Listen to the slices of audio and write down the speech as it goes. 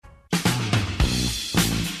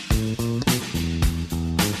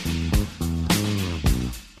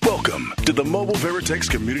the Mobile Veritex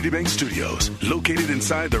Community Bank Studios, located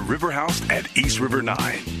inside the River House at East River 9.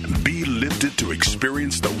 Be lifted to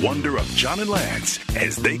experience the wonder of John and Lance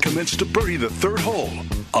as they commence to birdie the third hole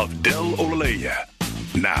of Del Olaleya.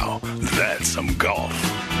 Now, that's some golf.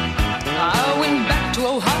 I went back to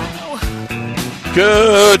Ohio.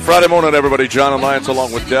 Good Friday morning, everybody. John and Lance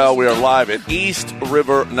along with Del. We are live at East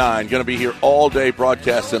River 9. Going to be here all day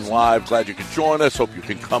broadcasting live. Glad you could join us. Hope you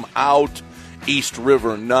can come out. East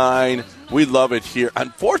River 9. We love it here.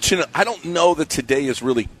 Unfortunately, I don't know that today is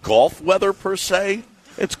really golf weather per se.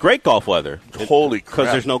 It's great golf weather. Holy crap.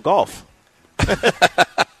 Because there's no golf.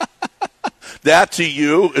 That to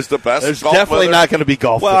you is the best. There's golf definitely weather? not going to be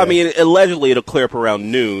golf. Well, today. I mean, allegedly it'll clear up around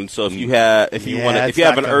noon. So if you have, if you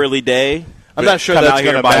have an early day, I'm not sure come that's out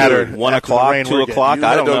here going to by matter. 1 after the o'clock, rain 2 we're o'clock. getting.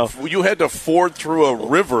 I don't know. You had to ford through a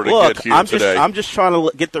river to Look, get here today. I'm just trying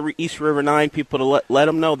to get the East River 9 people to let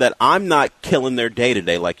them know that I'm not killing their day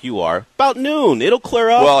today like you are. About noon, it'll clear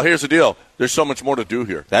up. Well, here's the deal. There's so much more to do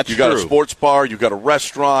here. That's you got a true. sports bar, you got a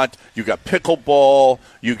restaurant, you got pickleball,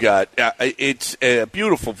 you got it's a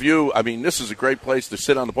beautiful view. I mean, this is a great place to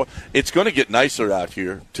sit on the board. It's going to get nicer out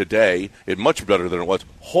here today. It's much better than it was.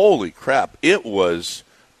 Holy crap! It was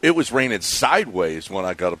raining sideways when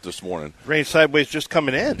I got up this morning. Rain sideways just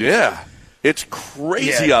coming in. Yeah, it's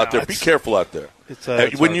crazy Yeah, out no, there. Be careful out there. It's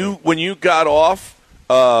when you got off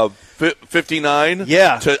 59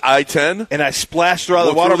 to I-10, and I splashed her out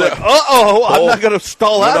of the Well, water. I'm through like, I'm not going to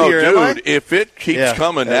stall out here, dude, am I? if it keeps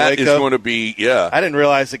coming, that is going to be, I didn't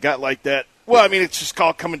realize it got like that. Well, I mean, it's just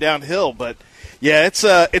called coming downhill, but yeah, it's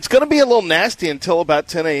going to be a little nasty until about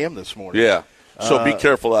 10 a.m. this morning. Yeah. So be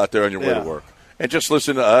careful out there on your way to work. And just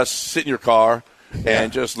listen to us, sit in your car,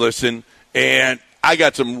 and just listen. And I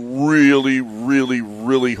got some really, really,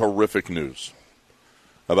 really horrific news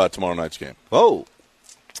about tomorrow night's game. Oh.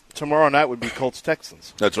 Tomorrow night would be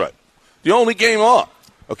Colts-Texans. That's right. The only game on.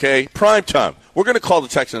 Okay? Prime time. We're going to call the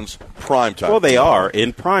Texans prime time. Well, they are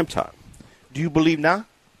in prime time. Do you believe now?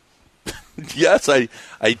 Yes, I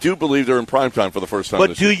do believe they're in prime time for the first time But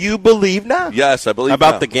this do year. you believe now? Yes, I believe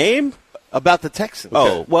About now. the game? About the Texans.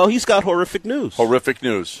 Oh, well, he's got horrific news. Horrific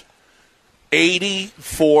news.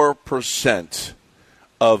 84%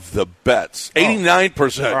 of the bets,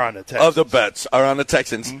 89% are on the of Texans. the bets are on the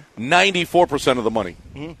Texans, 94% of the money.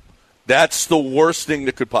 That's the worst thing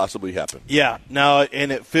that could possibly happen. Yeah, no,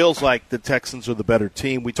 and it feels like the Texans are the better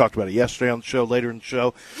team. We talked about it yesterday on the show, later in the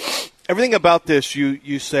show. Everything about this,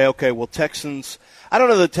 you say, okay, well, Texans, I don't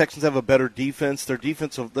know that the Texans have a better defense.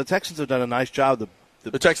 The Texans have done a nice job.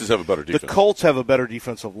 The Texans have a better defense. The Colts have a better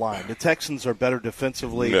defensive line. The Texans are better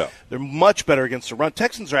defensively. Yeah. They're much better against the run.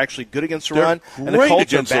 Texans are actually good against the They're run, and the great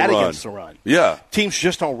Colts are against the bad run. against the run. Yeah. Teams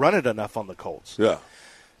just don't run it enough on the Colts. Yeah.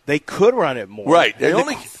 They could run it more. Right. And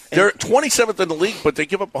They're 27th in the league, but they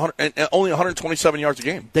give up only 127 yards a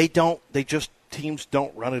game. They don't. Teams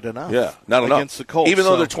don't run it enough. Yeah, not enough. Against the Colts. Even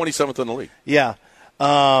though they're 27th in the league. Yeah.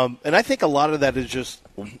 And I think a lot of that is just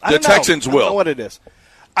The Texans I don't will. know what it is.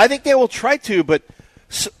 I think they will try to, but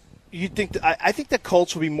you think I think the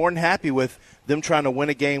Colts will be more than happy with them trying to win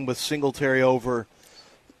a game with Singletary over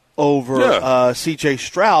C.J.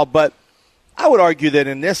 Stroud. But I would argue that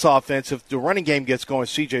in this offense, if the running game gets going,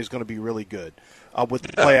 C.J. is going to be really good with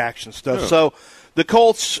the play action stuff. Yeah. So the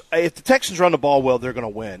Colts, if the Texans run the ball well, they're going to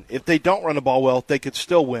win. If they don't run the ball well, they could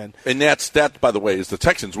still win. And that, by the way, is the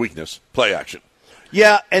Texans' weakness, play action.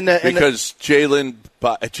 Yeah, because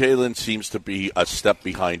Jalen seems to be a step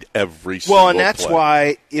behind every single well, and that's play.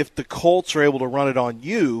 why if the Colts are able to run it on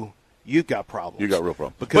you, you've got problems. You got real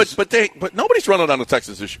problems. Because but nobody's running on the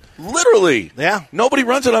Texans this year. Literally, yeah, nobody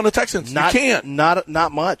runs it on the Texans. You can't.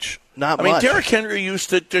 Not much. I mean, Derrick Henry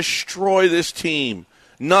used to destroy this team.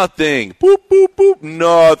 Nothing. Boop boop boop.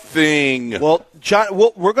 Nothing. Well,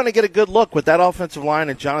 we're going to get a good look with that offensive line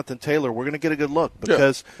and Jonathan Taylor. We're going to get a good look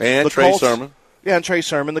because and the Trey Colts, Sermon. Yeah, and Trey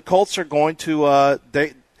Sermon. The Colts are going to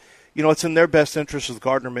it's in their best interest with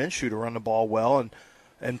Gardner Minshew to run the ball well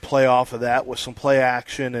and play off of that with some play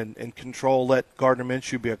action and control. Let Gardner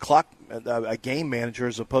Minshew be a game manager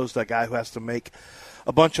as opposed to a guy who has to make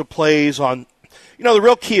a bunch of plays on. The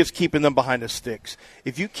real key is keeping them behind the sticks.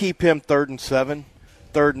 If you keep him 3rd and 7,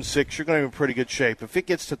 3rd and 6, you're going to be in pretty good shape. If it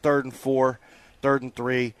gets to 3rd and 4, 3rd and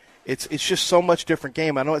 3, it's just so much different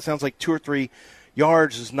game. I know it sounds like 2 or 3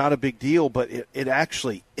 yards is not a big deal, but it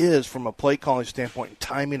actually is from a play calling standpoint and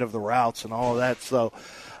timing of the routes and all of that. So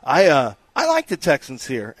I like the Texans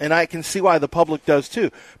here, and I can see why the public does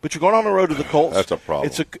too. But you're going on the road to the Colts. That's a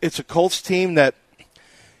problem. It's a Colts team that,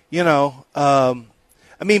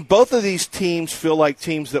 both of these teams feel like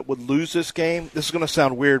teams that would lose this game. This is going to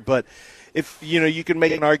sound weird, but if you can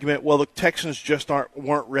make an argument, well, the Texans just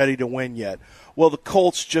weren't ready to win yet. Well, the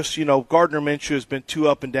Colts just, Gardner Minshew has been too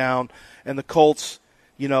up and down, and the Colts,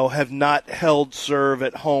 have not held serve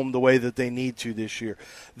at home the way that they need to this year.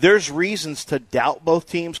 There's reasons to doubt both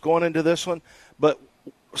teams going into this one, but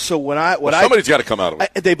so somebody's got to come out of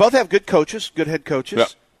it. They both have good coaches, good head coaches. Yeah.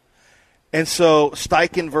 And so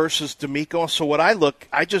Steichen versus D'Amico. So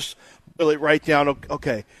I just really write down,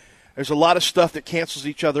 okay, there's a lot of stuff that cancels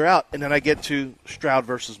each other out, and then I get to Stroud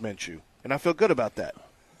versus Minshew, and I feel good about that.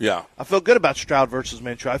 Yeah. I feel good about Stroud versus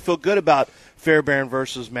Minshew. I feel good about Fairbairn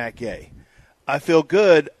versus Matt Gay. I feel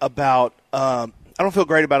good about I don't feel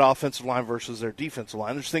great about offensive line versus their defensive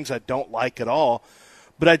line. There's things I don't like at all.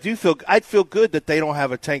 But I'd feel good that they don't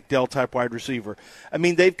have a Tank Dell type wide receiver. I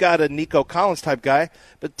mean, they've got a Nico Collins type guy,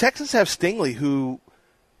 but Texans have Stingley who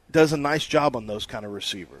does a nice job on those kind of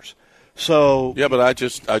receivers. So yeah, but I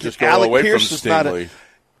just go away from Stingley.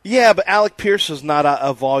 But Alec Pierce is not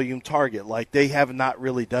a volume target. Like, they have not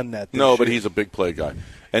really done that this year. But he's a big play guy.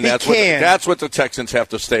 And that's what the Texans have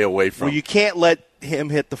to stay away from. Well, you can't let him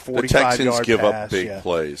hit the 45-yard pass. The Texans give up big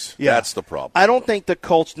plays. Yeah. That's the problem. I don't think the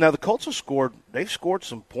Colts – now, the Colts they've scored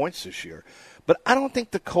some points this year. But I don't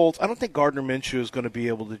think Gardner Minshew is going to be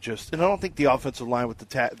able to just – and I don't think the offensive line with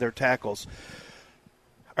their tackles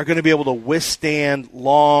are going to be able to withstand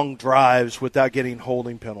long drives without getting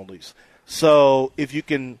holding penalties. So if you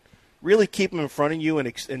can really keep them in front of you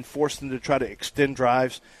and force them to try to extend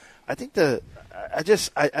drives, I think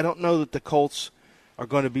I don't know that the Colts are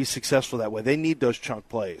going to be successful that way. They need those chunk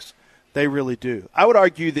plays. They really do. I would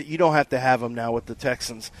argue that you don't have to have them now with the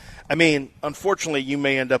Texans. I mean, unfortunately, you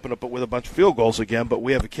may end up with a bunch of field goals again, but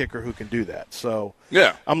we have a kicker who can do that. So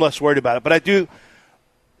yeah, I'm less worried about it. But I do.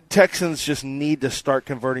 Texans just need to start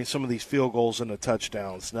converting some of these field goals into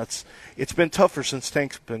touchdowns. It's been tougher since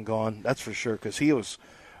Tank's been gone. That's for sure, because he was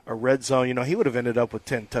a red zone. He would have ended up with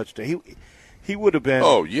 10 touchdowns. He would have been.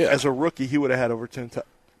 Oh yeah. As a rookie, he would have had over 10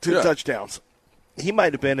 touchdowns. He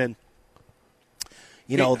might have been in,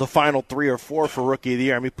 the final 3 or 4 for Rookie of the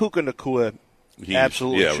Year. I mean, Puka Nacua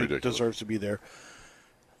absolutely deserves to be there.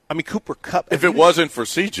 I mean, Cooper Kupp. If it wasn't for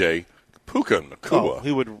CJ, Puka Nacua,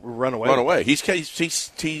 he would run away. He's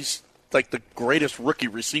like the greatest rookie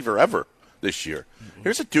receiver ever this year. Mm-hmm.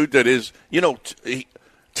 Here's a dude that is,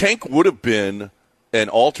 Tank would have been an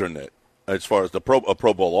alternate as far as a Pro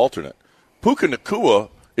Bowl alternate. Puka Nacua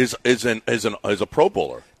is a Pro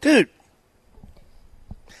Bowler, dude.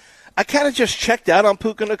 I kind of just checked out on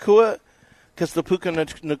Puka Nacua because the Puka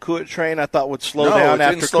Nacua train I thought would slow down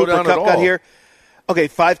after Cooper Kupp got here. Okay,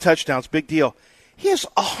 5 touchdowns, big deal. He has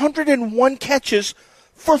 101 catches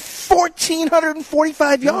for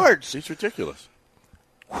 1,445 yards. He's ridiculous.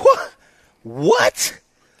 What?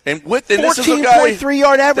 And this is a guy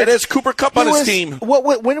 14.3-yard average. That has Cooper Kupp on his team.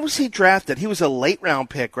 When was he drafted? He was a late-round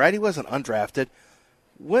pick, right? He wasn't undrafted.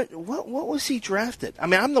 What was he drafted? I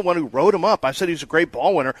mean, I'm the one who wrote him up. I said he was a great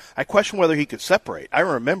ball winner. I questioned whether he could separate. I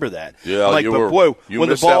remember that. Yeah, when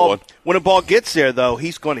the ball gets there, though,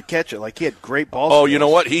 he's going to catch it. Like, he had great ball skills. You know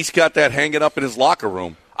what? He's got that hanging up in his locker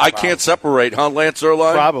room. I can't separate, huh, Lance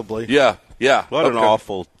Zierlein? Probably. Yeah. What an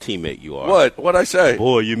awful teammate you are. What'd I say?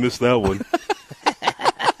 Boy, you missed that one.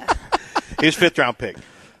 He was 5th-round pick.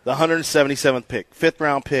 The 177th pick.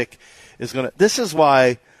 5th-round pick is going to – this is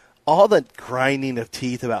why – all the grinding of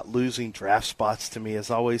teeth about losing draft spots to me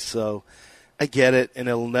is always so. I get it, and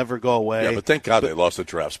it'll never go away. Yeah, but thank God they lost a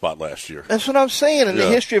draft spot last year. That's what I'm saying. In the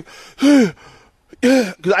history of,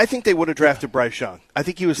 because I think they would have drafted Bryce Young. I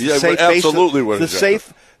think he was the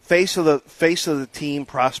safe face of the team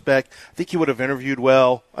prospect. I think he would have interviewed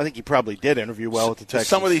well. I think he probably did interview well with the Texans.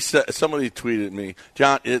 Somebody tweeted me,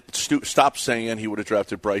 John, stop saying he would have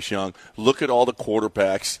drafted Bryce Young. Look at all the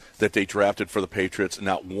quarterbacks that they drafted for the Patriots.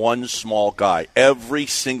 Not one small guy. Every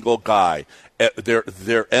single guy.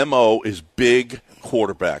 Their MO is big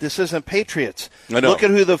quarterback. This isn't Patriots. I know. Look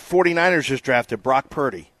at who the 49ers just drafted, Brock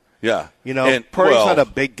Purdy. Yeah. Purdy's not a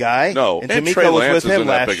big guy. No, and D'Amico was with him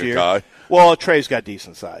last year. Guy. Well, Trey's got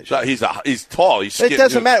decent size. He's tall. He's skinny. It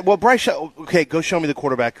doesn't matter. Well, Bryce Young, okay, go show me the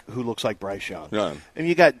quarterback who looks like Bryce Young. None. And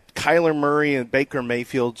you got Kyler Murray and Baker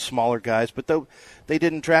Mayfield, smaller guys, but they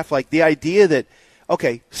didn't draft the idea that,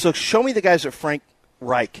 okay, so show me the guys that Frank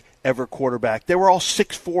Reich ever quarterback. They were all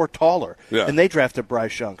 6'4" taller, and they drafted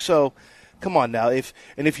Bryce Young. So, come on now. If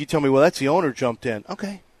you tell me, well, that's the owner jumped in,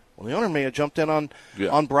 okay. Well, the owner may have jumped in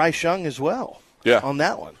on Bryce Young as well. Yeah. On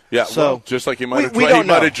that one. Yeah, so just like he might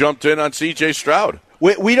have jumped in on C.J. Stroud.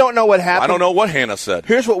 We don't know what happened. I don't know what Hannah said.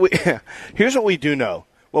 Here's what we do know.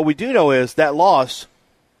 What we do know is that loss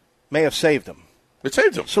may have saved him. It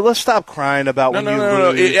saved him. So let's stop crying about when you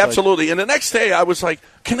No, lose. absolutely. And the next day, I was like,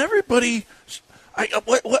 can everybody?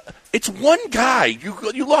 What? It's one guy.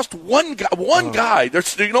 You lost one guy. One guy.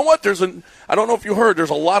 There's. You know what? I don't know if you heard.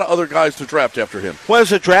 There's a lot of other guys to draft after him. Well, as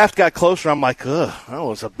the draft got closer, I'm like, ugh, that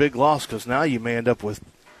was a big loss because now you may end up with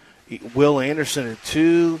Will Anderson at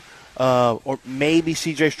 2, or maybe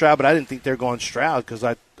C.J. Stroud. But I didn't think they were going Stroud because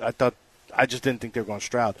I just didn't think they were going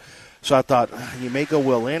Stroud. So I thought you may go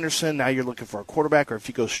Will Anderson. Now you're looking for a quarterback, or if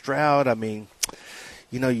you go Stroud, I mean,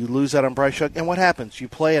 you lose out on Bryce Young. And what happens? You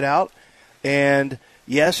play it out, and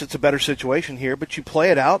yes, it's a better situation here, but you play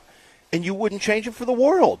it out, and you wouldn't change it for the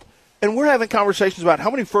world. And we're having conversations about how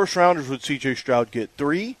many first-rounders would C.J. Stroud get?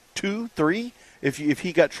 3, 2, 3? If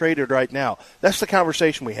he got traded right now. That's the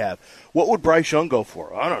conversation we have. What would Bryce Young go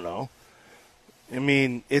for? I don't know. I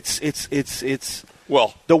mean, it's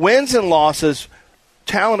well, the wins and losses.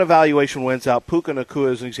 Talent evaluation wins out. Puka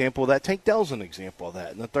Nacua is an example of that. Tank Dell's an example of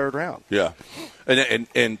that in the 3rd round. Yeah, and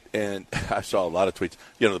I saw a lot of tweets.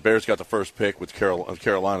 The Bears got the first pick with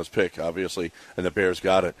Carolina's pick, obviously, and the Bears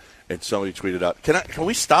got it. And somebody tweeted out, "Can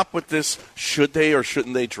we stop with this? Should they or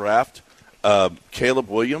shouldn't they draft Caleb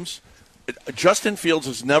Williams?" Justin Fields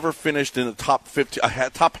has never finished in the top 50,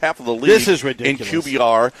 top half of the league. This is ridiculous. In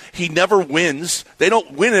QBR. He never wins. They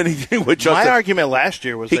don't win anything with Justin. My argument last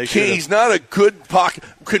year was he's not a good pocket.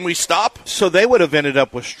 Can we stop? So they would have ended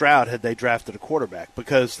up with Stroud had they drafted a quarterback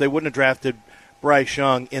because they wouldn't have drafted Bryce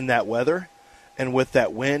Young in that weather. And with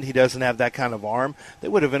that wind, he doesn't have that kind of arm. They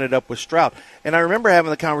would have ended up with Stroud. And I remember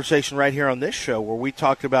having the conversation right here on this show where we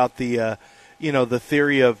talked about the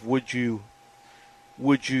theory of would you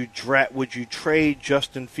trade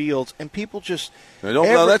Justin Fields? And people just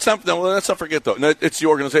let's not forget though. It's the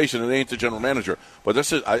organization. It ain't the general manager. But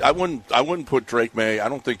this is I wouldn't put Drake May. I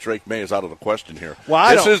don't think Drake May is out of the question here.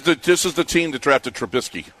 Well, this is the team that drafted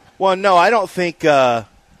Trubisky. Well, no, I don't think. I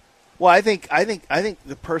think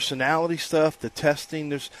the personality stuff, the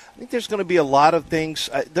testing. I think there's going to be a lot of things.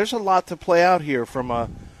 There's a lot to play out here from a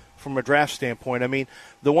draft standpoint. I mean,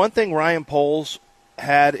 the one thing Ryan Poles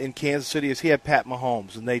had in Kansas City is he had Pat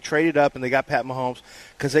Mahomes, and they traded up and they got Pat Mahomes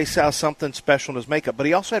because they saw something special in his makeup. But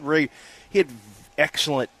he also had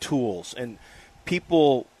excellent tools, and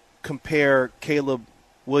people compare Caleb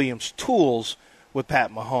Williams' tools with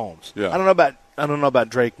Pat Mahomes. Yeah. I don't know about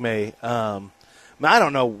Drake May. I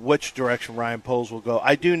don't know which direction Ryan Poles will go.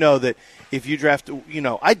 I do know that if you draft,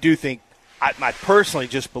 I do think I personally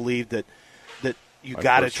just believe that you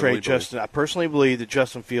got to trade Justin. I personally believe that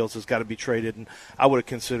Justin Fields has got to be traded, and I would have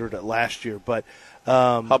considered it last year. But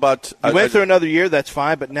how about you went through another year? That's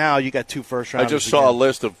fine. But now you got 2 first rounders. I just saw a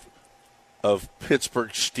list of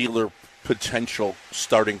Pittsburgh Steeler potential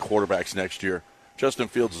starting quarterbacks next year. Justin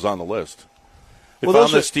Fields is on the list. If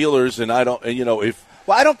I'm the Steelers, and I don't, and if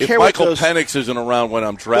I don't care. If Michael Penix isn't around when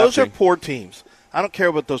I'm drafting, those are poor teams. I don't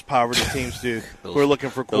care what those poverty teams do who are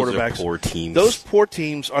looking for quarterbacks. Those are poor teams. Those poor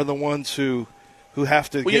teams are the ones who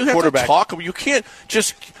have to get quarterbacks. You have to talk. You can't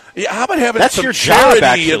just. How about having that's some your charity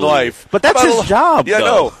job, in life? But that's his job. Yeah,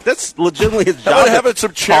 no, that's legitimately his job. How about having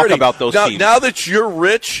some charity talk about those teams? Now that you're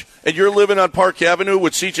rich and you're living on Park Avenue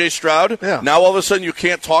with C.J. Stroud, now all of a sudden you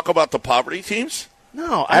can't talk about the poverty teams?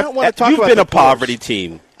 No, I don't want to talk about You've been a poverty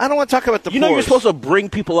team. I don't want to talk about the You know you're supposed to bring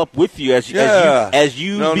people up with you as you. No,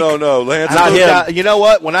 Lance. You know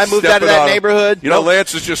what? When I moved out of that neighborhood,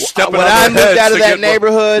 Lance is just stepping. When I moved out of that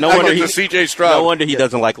neighborhood, I went to C.J. Stroud. No wonder he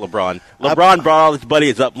doesn't like LeBron. LeBron brought all his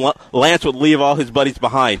buddies up. Lance would leave all his buddies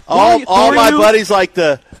behind. All my buddies, like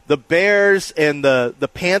the Bears and the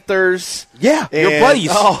Panthers. Yeah, your buddies.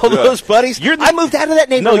 All those buddies. I moved out of that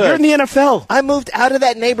neighborhood. No, you're in the NFL. I moved out of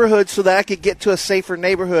that neighborhood so that I could get to a safer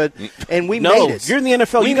neighborhood, and we made it. You're in the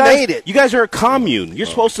NFL. We made it. You guys are a commune. You're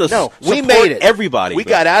supposed to we made it. Everybody. We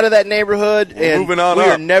got out of that neighborhood, and moving on we up.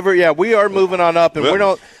 are never. Yeah, we are moving on up, and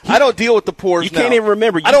I don't deal with the poor. You can't even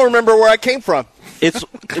remember. I don't remember where I came from.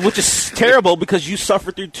 Which is terrible because you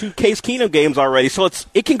suffered through 2 Case Keenum games already, so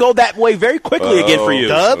it can go that way very quickly again for you.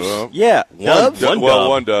 Dubs? Yeah, Dubs?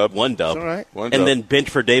 One dub. One dub. All right. And then bench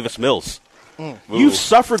for Davis Mills. You've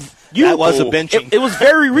suffered. That was a benching. It was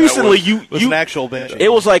very recently. It was an actual benching. It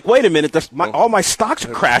was like, wait a minute, all my stocks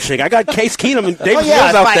are crashing. I got Case Keenum and Davis Mills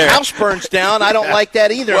out if there. my house burns down, I don't like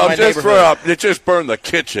that either. Well, in my neighborhood. it just burned the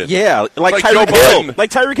kitchen. Yeah, like Joe Tyreek Hill. Biden.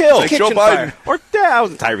 Like Tyreek Hill. Like Joe Kitchen Biden. fire. That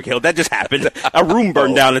wasn't Tyreek Hill. That just happened. A room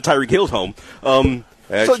burned down at Tyreek Hill's home.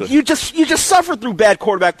 So you just suffered through bad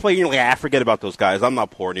quarterback play. You're like, forget about those guys. I'm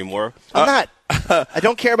not poor anymore. I'm not. I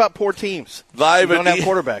don't care about poor teams. Live we don't at have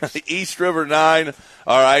quarterbacks. East River 9.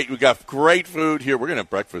 All right, we got great food here. We're going to have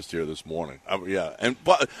breakfast here this morning. And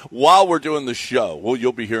while we're doing the show,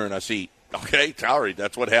 you'll be hearing us eat Okay, sorry,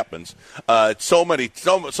 that's what happens. So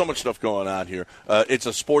much stuff going on here. It's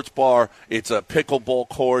a sports bar. It's a pickleball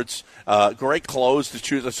courts. Great clothes to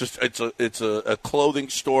choose. It's a clothing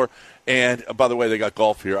store. And by the way, they got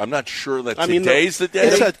golf here. I'm not sure that today's the day.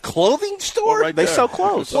 It's a clothing store. Well, right They there. sell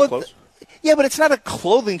clothes. Yeah, but it's not a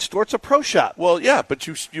clothing store. It's a pro shop. Well, yeah, but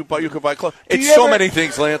you can buy clothes. It's so many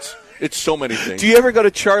things, Lance. It's so many things. Do you ever go to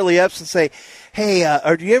Charlie Epps and say, hey,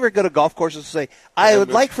 or do you ever go to golf courses and say,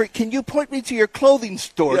 can you point me to your clothing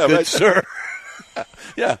store, good sir?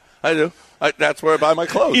 Yeah, I do. That's where I buy my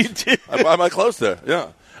clothes. You do? I buy my clothes there, yeah.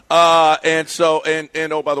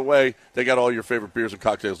 And oh, by the way, they got all your favorite beers and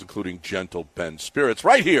cocktails, including Gentle Ben Spirits,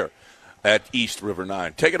 right here at East River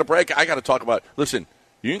 9. Taking a break, I got to talk about, listen,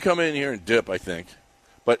 you can come in here and dip, I think.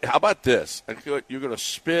 But how about this? You're going to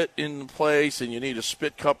spit in place, and you need a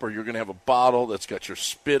spit cup, or you're going to have a bottle that's got your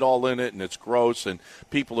spit all in it, and it's gross, and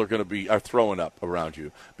people are going to are throwing up around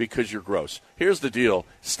you because you're gross. Here's the deal.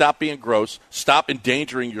 Stop being gross. Stop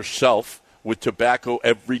endangering yourself with tobacco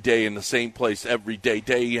every day in the same place every day,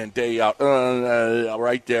 day in, day out,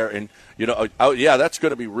 right there. And, that's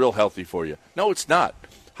going to be real healthy for you. No, it's not.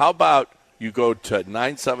 How about you go to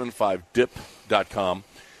 975dip.com,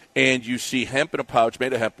 and you see hemp in a pouch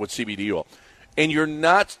made of hemp with CBD oil. And you're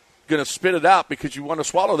not going to spit it out because you want to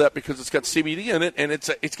swallow that because it's got CBD in it, and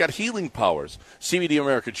it's got healing powers. CBD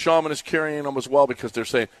American Shaman is carrying them as well because they're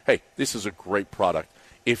saying, hey, this is a great product.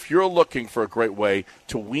 If you're looking for a great way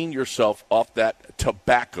to wean yourself off that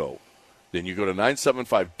tobacco, then you go to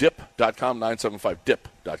 975dip.com,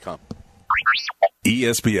 975dip.com.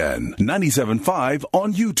 ESPN 97.5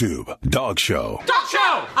 on YouTube. Dog Show. Talk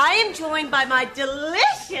show! I am joined by my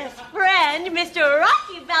delicious friend, Mr.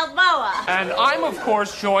 Rocky Balboa. And I'm, of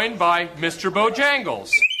course, joined by Mr.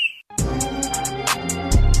 Bojangles.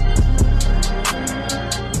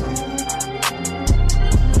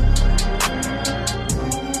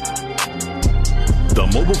 The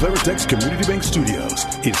Mobile Veritex Community Bank Studios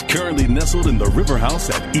is currently nestled in the River House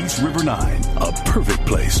at East River 9, a perfect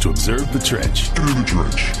place to observe the trench. Through the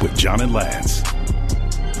trench with John and Lance.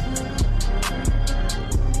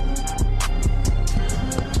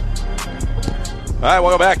 All right,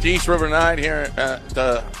 welcome back to East River 9 here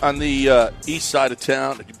on the east side of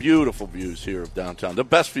town. Beautiful views here of downtown. The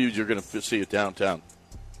best views you're going to see at downtown.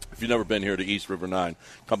 If you've never been here to East River 9,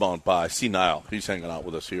 come on by. See Niall. He's hanging out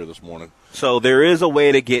with us here this morning. So there is a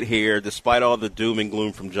way to get here, despite all the doom and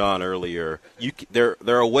gloom from John earlier. There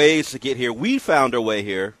are ways to get here. We found our way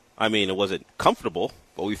here. I mean, it wasn't comfortable,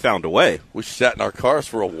 but we found a way. We sat in our cars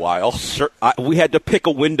for a while. We had to pick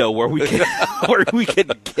a window where we could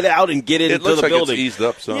get out and get into the building. It's eased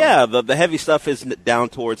up some. Yeah, the heavy stuff is down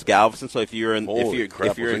towards Galveston. So if you're in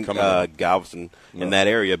Galveston in that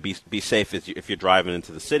area, be safe if you're driving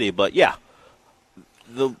into the city. But yeah,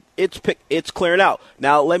 it's clearing out.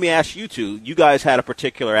 Now let me ask you two. You guys had a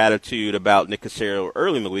particular attitude about Nick Caserio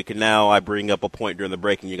early in the week, and now I bring up a point during the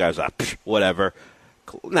break, and you guys are whatever.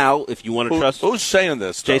 Now, if you want to trust... Who's saying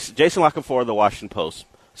this? Jason Lockenfor of the Washington Post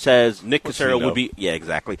says Nick Caserio would be... Yeah,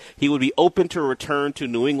 exactly. He would be open to return to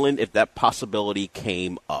New England if that possibility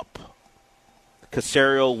came up.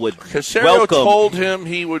 Caserio would welcome... told him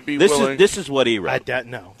he would be willing... This is what he wrote.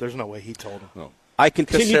 No, there's no way he told him. No.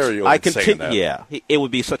 Yeah, it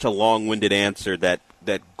would be such a long-winded answer that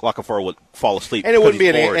Lockenfor would fall asleep. And it wouldn't be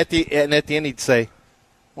at the end he'd say...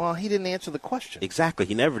 Well, he didn't answer the question. Exactly.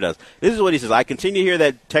 He never does. This is what he says. I continue to hear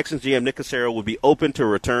that Texans GM Nick Caserio would be open to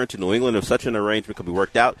return to New England if such an arrangement could be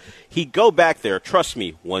worked out. He'd go back there. Trust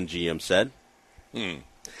me, one GM said.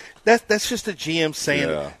 That's just a GM saying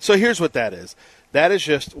it. So here's what that is. That is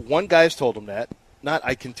just one guy's told him that. Not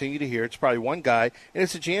I continue to hear. It's probably one guy, and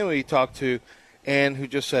it's a GM who he talked to and who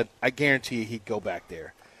just said, I guarantee you he'd go back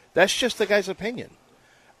there. That's just the guy's opinion.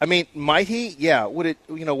 I mean, might he? Yeah. Would it?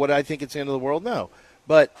 Would I think it's the end of the world? No.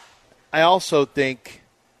 But I also think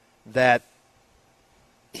that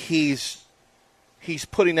he's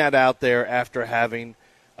putting that out there after having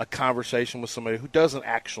a conversation with somebody who doesn't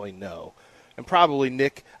actually know. And probably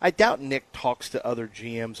Nick, I doubt Nick talks to other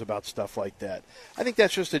GMs about stuff like that. I think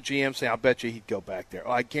that's just a GM saying, I'll bet you he'd go back there.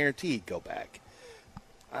 Oh, I guarantee he'd go back.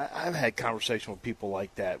 I've had conversation with people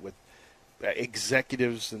like that, with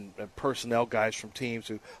executives and personnel guys from teams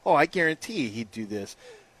who, I guarantee he'd do this.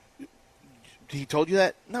 He told you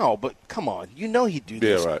that? No, but come on. You know he'd do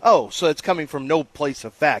this. Yeah, right. Oh, so it's coming from no place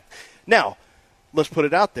of fact. Now, let's put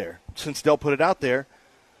it out there. Since Dell put it out there,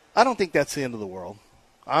 I don't think that's the end of the world.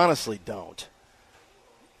 I honestly don't.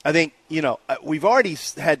 I think, we've already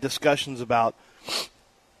had discussions about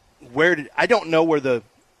I don't know where the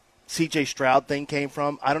C.J. Stroud thing came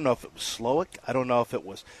from. I don't know if it was Slowick. I don't know if it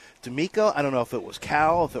was D'Amico. I don't know if it was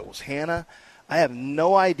Cal, if it was Hannah. I have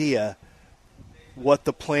no idea what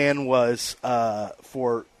the plan was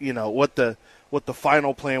for, what the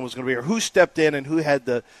final plan was going to be, or who stepped in and who had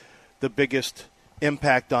the biggest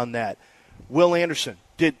impact on that. Will Anderson.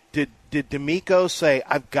 Did D'Amico say,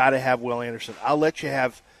 I've got to have Will Anderson? I'll let you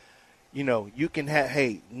have, you can have,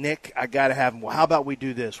 hey, Nick, I got to have him. Well, how about we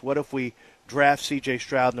do this? What if we draft C.J.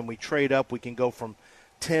 Stroud and then we trade up? We can go from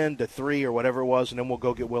 10 to 3 or whatever it was, and then we'll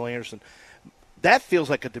go get Will Anderson. That feels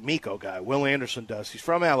like a D'Amico guy. Will Anderson does. He's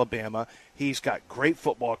from Alabama. He's got great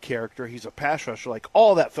football character. He's a pass rusher. Like,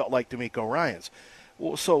 all that felt like D'Amico Ryans.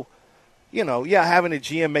 Well, so, having a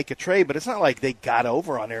GM make a trade, but it's not like they got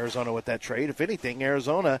over on Arizona with that trade. If anything,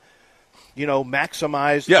 Arizona,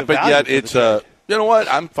 maximized the value. Yeah, but yet it's you know what?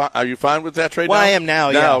 I'm fine. Are you fine with that trade now? I am now,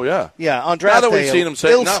 yeah. Now, yeah. Yeah, on draft day. Now that we've seen him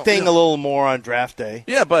say it'll sting a little more on draft day.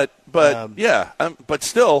 Yeah, but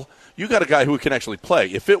still, you got a guy who can actually play.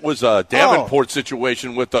 If it was a Davenport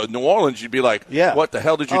situation with New Orleans, you'd be like, what the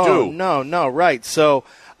hell did you do? No, right. So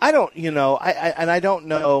I don't, I don't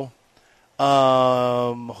know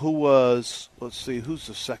who was, let's see, who's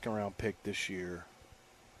the second-round pick this year?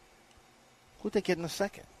 Who'd they get in the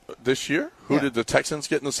second? This year? Who did the Texans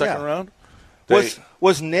get in the second round?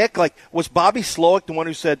 Was Nick, was Bobby Slowick the one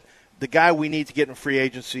who said, the guy we need to get in free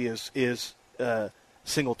agency is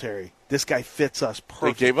Singletary? This guy fits us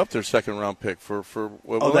perfectly. They gave up their second-round pick for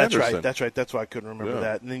Will that's Anderson. Right. That's right. That's why I couldn't remember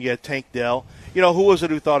that. And then you had Tank Dell. Who was it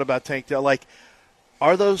who thought about Tank Dell? Like,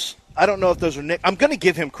 are those – I don't know if those are Nick – I'm going to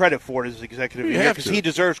give him credit for it as executive because he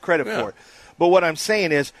deserves credit for it. But what I'm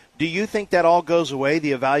saying is, do you think that all goes away,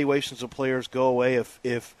 the evaluations of players go away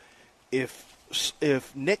if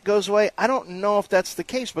Nick goes away? I don't know if that's the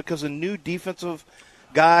case because a new defensive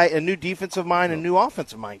guy, a new defensive mind, a new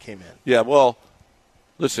offensive mind came in. Yeah, well –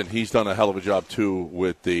 listen, he's done a hell of a job, too,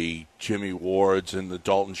 with the Jimmy Wards and the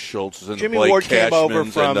Dalton Schultzes and Jimmy the Blake Ward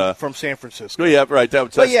Cashmans. Came over from San Francisco. Yeah, right.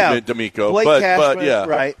 That's D'Amico. Blake Cashman,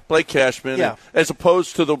 right. Blake Cashman. Yeah. As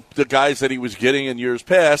opposed to the guys that he was getting in years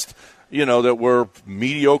past, that were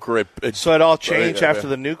mediocre. So it all changed after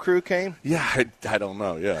the new crew came? Yeah, I don't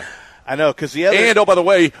know, yeah. I know, because the other... And, by the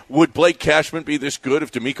way, would Blake Cashman be this good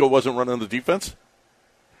if D'Amico wasn't running the defense?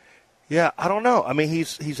 Yeah, I don't know. I mean,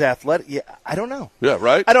 he's athletic. Yeah, I don't know. Yeah,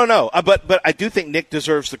 right? I don't know. But I do think Nick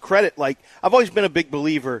deserves the credit. Like, I've always been a big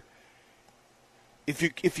believer. If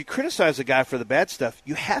you criticize a guy for the bad stuff,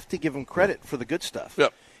 you have to give him credit for the good stuff.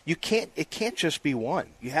 Yep. It can't just be one.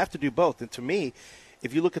 You have to do both. And to me,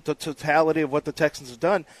 if you look at the totality of what the Texans have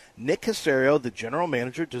done, Nick Caserio, the general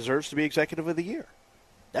manager, deserves to be executive of the year.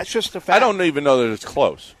 That's just a fact. I don't even know that it's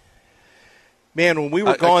close. Man, when we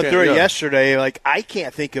were going through it yesterday, I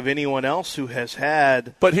can't think of anyone else who has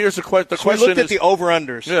had. But here's the question. We looked at the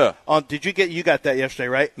over-unders. Yeah. You got that yesterday,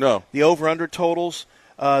 right? No. The over-under totals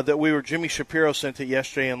Jimmy Shapiro sent it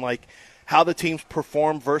yesterday, and how the teams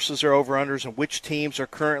perform versus their over-unders and which teams are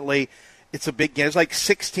currently. It's a big game. It's like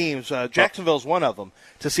 6 teams. Jacksonville's one of them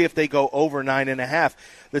to see if they go over 9.5.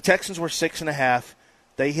 The Texans were 6.5.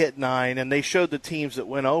 They hit 9, and they showed the teams that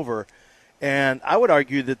went over. And I would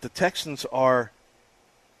argue that the Texans are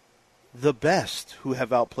the best who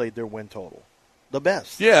have outplayed their win total. The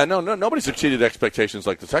best. Yeah, nobody's exceeded expectations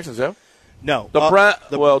like the Texans have. No.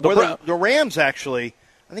 The Rams actually,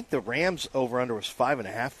 I think the Rams over-under was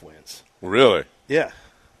 5.5 wins. Really? Yeah.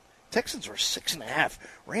 Texans were 6.5.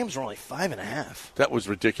 Rams were only 5.5. That was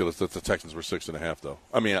ridiculous that the Texans were 6.5, though.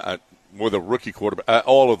 I mean, with a rookie quarterback,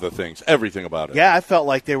 all of the things, everything about it. Yeah, I felt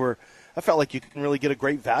like you couldn't really get a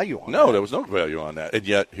great value on that. No, there was no value on that. And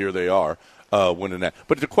yet, here they are winning that.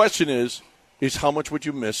 But the question is how much would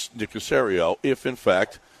you miss Nick Caserio if, in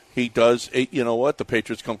fact, he does, the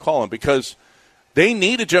Patriots come calling? Because they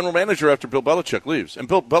need a general manager after Bill Belichick leaves. And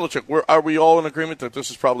Bill Belichick, are we all in agreement that this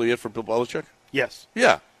is probably it for Bill Belichick? Yes.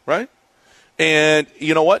 Yeah, right? And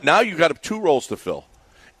you know what? Now you've got 2 roles to fill.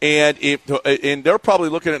 And they're probably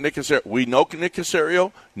looking at Nick Caserio. We know Nick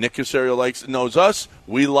Caserio. Nick Caserio knows us.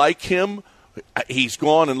 We like him. He's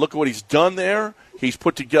gone and look at what he's done there. He's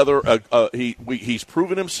put together. He's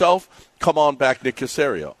proven himself. Come on back, Nick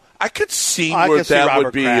Caserio. I could see where that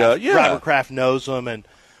would be. Robert Kraft knows him and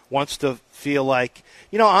wants to feel like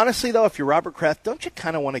honestly though, if you're Robert Kraft, don't you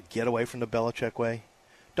kind of want to get away from the Belichick way?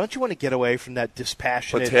 Don't you want to get away from that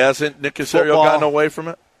dispassionate? But hasn't Nick Caserio gotten away from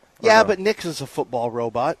it? Yeah, but Nick is a football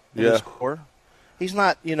robot in his core. He's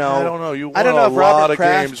not, I don't know. You won a lot of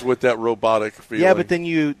games with that robotic feeling. Yeah, but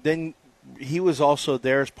then he was also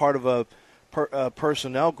there as part of a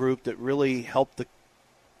personnel group that really helped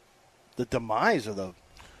the demise of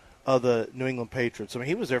the New England Patriots. I mean,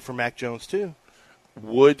 he was there for Mac Jones too.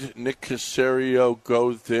 would Nick Caserio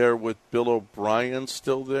go there with Bill O'Brien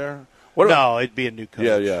still there? No, it'd be a new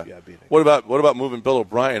coach. Yeah. What about moving Bill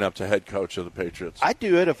O'Brien up to head coach of the Patriots? I'd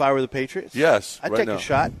do it if I were the Patriots. Yes, I'd take a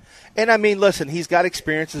shot. And, I mean, listen, he's got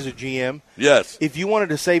experience as a GM. Yes. If you wanted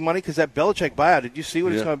to save money, because that Belichick buyout, did you see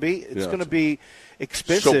what it's going to be? It's going to be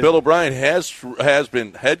expensive. So Bill O'Brien has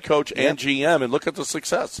been head coach and GM, and look at the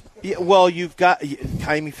success. Yeah, well, you've got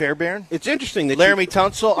Jaime Fairbairn. It's interesting that Laramie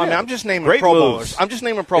Tunsil. I mean, I'm just naming Pro Bowlers. I'm just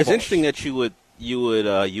naming Pro Bowlers. It's interesting that you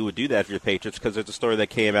would do that for your Patriots, because there's a story that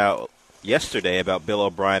came out yesterday about Bill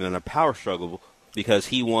O'Brien and a power struggle because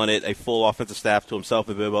he wanted a full offensive staff to himself,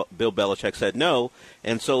 and Bill Belichick said no.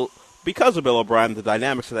 And so because of Bill O'Brien, the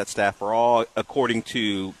dynamics of that staff are all, according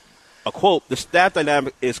to a quote, the staff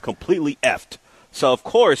dynamic is completely effed. So, of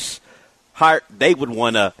course, they would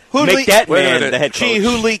want to make that man the head coach. Gee,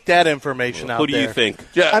 who leaked that information out there? Who do you think?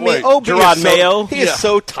 Yeah, I mean, Gerard Mayo? He is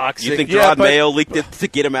so toxic. You think Gerard Mayo leaked it to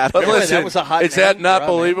get him out of there? Listen, that was a hot is that name, not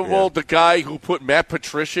Gerard believable? Mayo. The guy who put Matt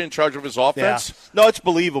Patricia in charge of his offense? Yeah. No, it's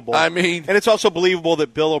believable. I mean, and it's also believable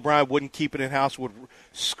that Bill O'Brien wouldn't keep it in-house, would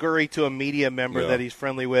scurry to a media member that he's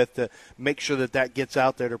friendly with to make sure that gets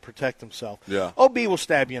out there to protect himself. Yeah. OB will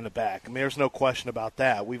stab you in the back. I mean, there's no question about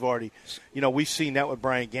that. We've already, we've seen that with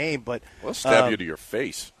Brian Game, but we'll stab you to your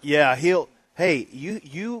face. Yeah, hey,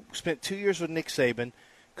 you spent 2 years with Nick Saban,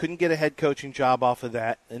 couldn't get a head coaching job off of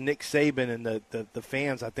that, and Nick Saban and the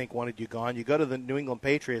fans, I think, wanted you gone. You go to the New England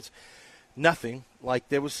Patriots, nothing. Like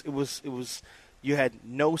it was you had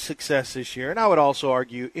no success this year. And I would also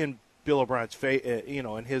argue in Bill O'Brien's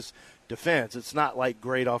in his defense, it's not like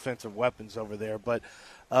great offensive weapons over there, but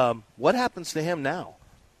what happens to him now?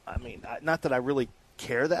 I mean, not that I really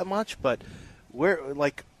care that much, but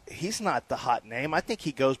he's not the hot name. I think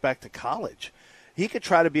he goes back to college. He could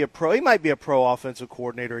try to be a pro. He might be a pro offensive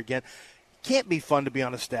coordinator again. Can't be fun to be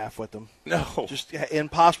on a staff with him. No. Just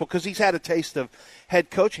impossible, because he's had a taste of head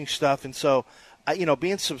coaching stuff. And so,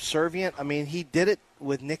 being subservient, I mean, he did it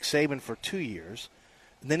with Nick Saban for 2 years.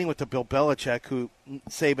 And then he went to Bill Belichick, who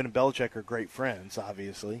Saban and Belichick are great friends,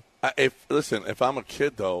 obviously. If I'm a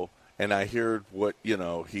kid, though, and I heard what,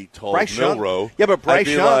 he told Bryce Milroe. Young. Yeah, but Bryce I'd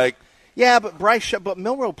be Young. like, But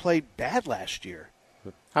Milroe played bad last year.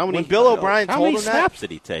 When Bill O'Brien told him that, how many snaps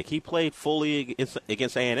did he take? He played fully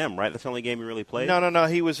against A&M, right? That's the only game he really played? No.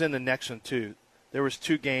 He was in the next one, too. There was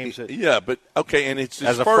 2 games. But okay, and it's his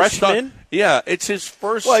as a first freshman? It's his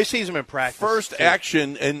first. Well, he sees him in practice. First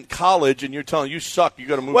action in college, and you're telling you suck. You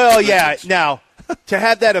got to move. Well, yeah. Now, to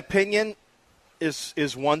have that opinion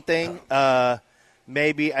is one thing.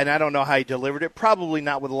 Maybe, and I don't know how he delivered it. Probably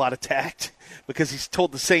not with a lot of tact, because he's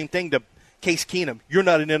told the same thing to Case Keenum. You're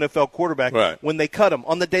not an NFL quarterback. Right. When they cut him,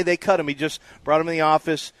 on the day they cut him, he just brought him in the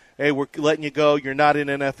office. Hey, we're letting you go. You're not an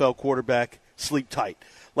NFL quarterback. Sleep tight.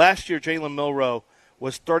 Last year, Jalen Milroe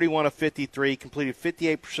was 31 of 53, completed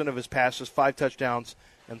 58% of his passes, 5 touchdowns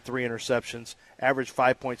and 3 interceptions, averaged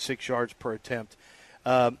 5.6 yards per attempt.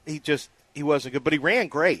 He wasn't good, but he ran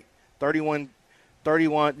great. 31.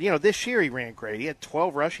 This year he ran great. He had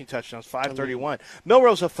 12 rushing touchdowns, 531.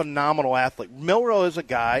 Milroe's a phenomenal athlete. Milroe is a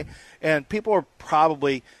guy, and people are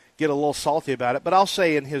probably get a little salty about it, but I'll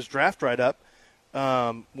say in his draft write-up,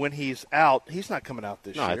 when he's out, he's not coming out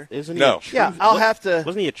this year. Isn't he? No. I'll have to.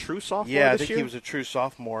 Wasn't he a true sophomore? Yeah, I this think year? he was a true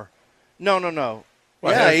sophomore. No.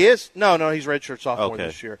 Well, Yeah, he is. No, he's redshirt sophomore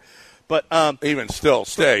this year. But even still,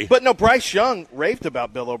 stay. But no, Bryce Young raved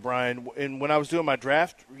about Bill O'Brien, and when I was doing my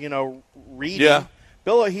draft, reading. Yeah.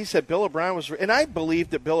 He said Bill O'Brien was, and I believe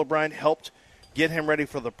that Bill O'Brien helped get him ready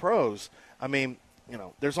for the pros. I mean,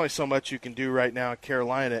 there's only so much you can do right now in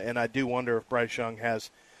Carolina, and I do wonder if Bryce Young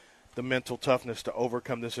has the mental toughness to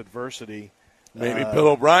overcome this adversity. Maybe Bill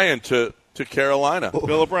O'Brien to Carolina.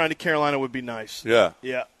 Bill O'Brien to Carolina would be nice. Yeah.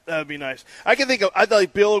 Yeah, that would be nice. I'd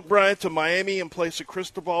like Bill O'Brien to Miami in place of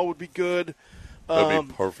Cristobal would be good. That'd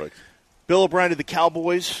be perfect. Bill O'Brien to the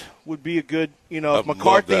Cowboys would be a good, if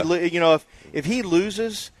McCarthy, if he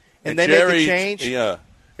loses and they make a change. Yeah.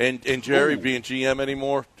 And Jerry being GM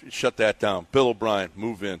anymore, shut that down. Bill O'Brien,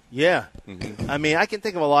 move in. Yeah. Mm-hmm. I mean, I can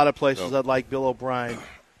think of a lot of places I'd like Bill O'Brien.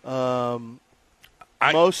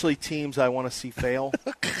 Mostly teams I want to see fail.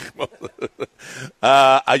 Who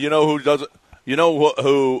does it?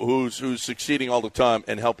 Who's succeeding all the time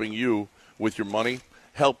and helping you with your money?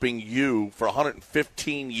 Helping you for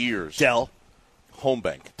 115 years. Dell. Home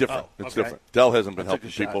Bank. Different. It's okay. different. Dell hasn't been helping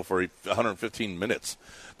people for 115 minutes.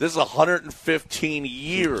 This is 115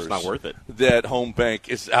 years. It's not worth it. That Home Bank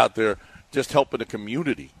is out there just helping the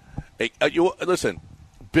community. Listen,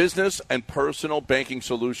 business and personal banking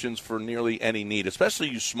solutions for nearly any need, especially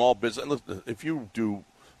you small business. If you do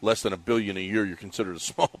less than $1 billion a year, you're considered a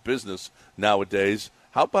small business nowadays.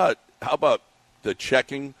 How about the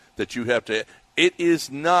checking that you have to? It is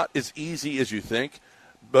not as easy as you think.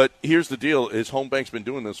 But here's the deal: is Home Bank's been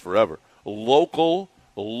doing this forever. Local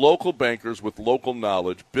bankers with local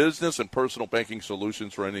knowledge, business and personal banking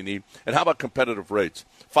solutions for any need. And how about competitive rates?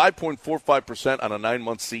 5.45% on a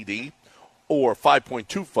 9-month CD or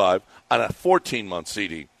 5.25 on a 14-month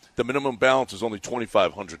CD. The minimum balance is only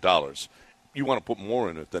 $2,500. You want to put more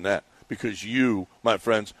in it than that because you, my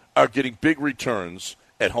friends, are getting big returns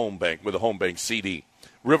at Home Bank with a Home Bank CD.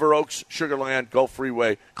 River Oaks, Sugar Land, Gulf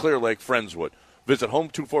Freeway, Clear Lake, Friendswood. Visit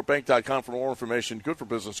home24bank.com for more information. Good for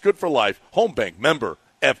business, good for life. Home Bank, member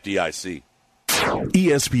FDIC.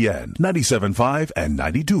 ESPN 97.5 and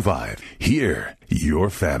 92.5. Here, your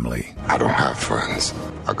family. I don't have friends.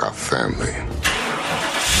 I got family.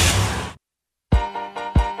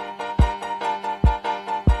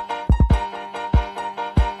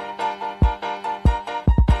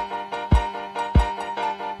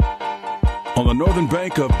 On the northern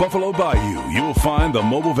bank of Buffalo Bayou, you will find the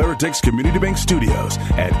Mobile Veritex Community Bank Studios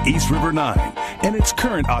at East River 9 and its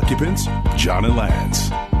current occupants, John and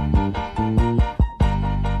Lance.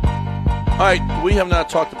 All right, we have not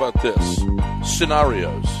talked about this.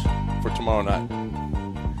 Scenarios for tomorrow night.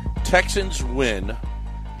 Texans win,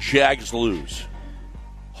 Jags lose.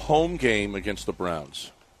 Home game against the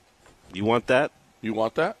Browns. You want that? You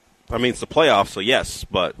want that? I mean, it's the playoffs, so yes,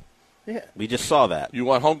 but we just saw that. You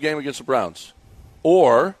want home game against the Browns.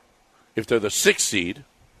 Or, if they're the 6th seed,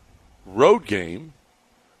 road game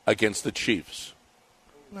against the Chiefs.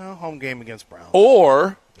 No, home game against Browns.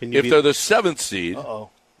 Or, if they're the 7th seed.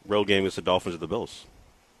 Road game against the Dolphins or the Bills.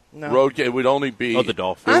 No. Road game would only be the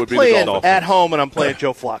Dolphins. I'm playing at home, and I'm playing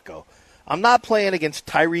Joe Flacco. I'm not playing against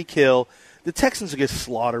Tyreek Hill. The Texans will get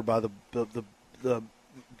slaughtered by the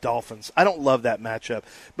Dolphins. I don't love that matchup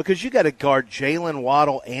because you got to guard Jalen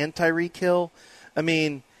Waddle and Tyreek Hill. I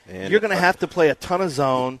mean, you're going to have to play a ton of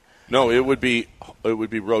zone. No, it would be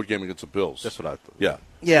road game against the Bills. That's what I thought. Yeah.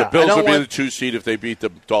 Yeah. The Bills would be the 2 seed if they beat the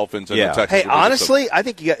Dolphins and the Texans. Hey, honestly, I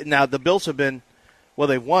think now the Bills have been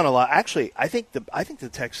they've won a lot. Actually, I think the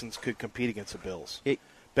Texans could compete against the Bills.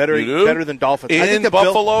 Better than Dolphins. In I think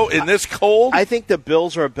Buffalo, in this cold? I think the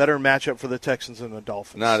Bills are a better matchup for the Texans than the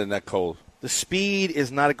Dolphins. Not in that cold. The speed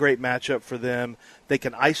is not a great matchup for them. They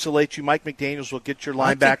can isolate you. Mike McDaniels will get your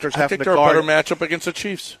linebackers I think they're a better matchup against the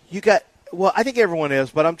Chiefs. I think everyone is,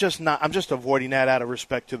 but I'm just avoiding that out of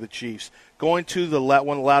respect to the Chiefs. Going to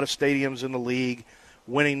one of the loudest stadiums in the league,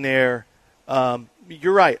 winning there.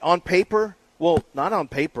 You're right. On paper, well, not on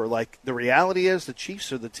paper. Like the reality is, the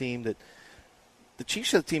Chiefs are the team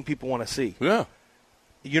people want to see. Yeah.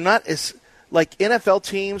 You're not as like NFL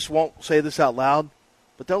teams won't say this out loud,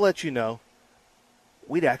 but they'll let you know.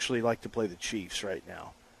 We'd actually like to play the Chiefs right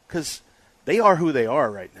now because they are who they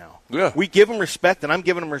are right now. Yeah. We give them respect, and I'm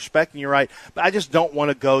giving them respect, and you're right. But I just don't want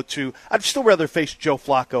to go to – I'd still rather face Joe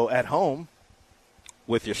Flacco at home.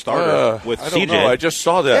 With your starter, with I CJ. Don't know. I just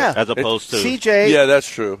saw that. Yeah. As opposed to CJ. Yeah, that's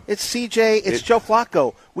true. It's CJ. It's Joe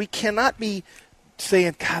Flacco. We cannot be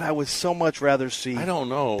saying, God, I would so much rather see I don't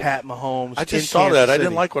know. Pat Mahomes. I just saw that. Kansas I didn't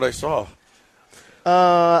City. like what I saw.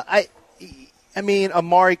 I mean,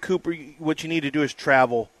 Amari Cooper, what you need to do is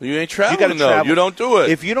travel. You ain't traveling, you gotta though. travel. You don't do it.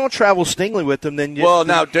 If you don't travel Stingley with them, then you... Well,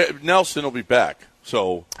 now Nelson will be back,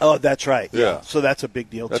 so... Oh, that's right. Yeah. So that's a big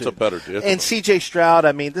deal, That's too. a better deal. And C.J. Stroud,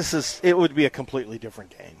 I mean, it would be a completely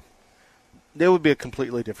different game. It would be a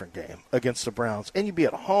completely different game against the Browns. And you'd be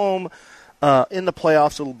at home. In the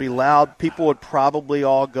playoffs, it'll be loud. People would probably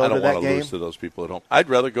all go to that game. I don't want to lose to those people at home. I'd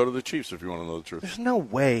rather go to the Chiefs if you want to know the truth. There's no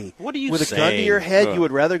way. What are you With saying? a gun to your head, you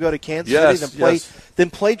would rather go to Kansas City than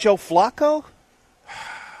play Joe Flacco?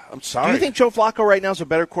 I'm sorry. Do you think Joe Flacco right now is a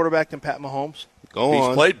better quarterback than Pat Mahomes?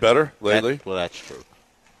 He's played better lately. Well, that's true.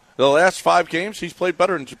 The last 5 games, he's played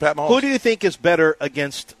better than Pat Mahomes. Who do you think is better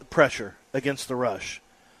against pressure, against the rush?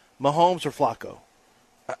 Mahomes or Flacco?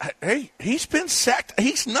 Hey, he's been sacked.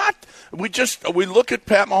 He's not. We look at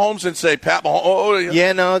Pat Mahomes and say Pat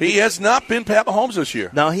Mahomes. He has not been Pat Mahomes this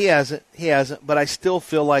year. No, he hasn't. But I still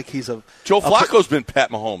feel like he's a Joe Flacco's been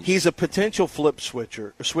Pat Mahomes. He's a potential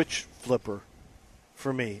switch flipper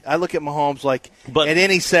for me. I look at Mahomes at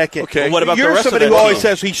any second. Okay, what about You're the rest somebody of who the always team?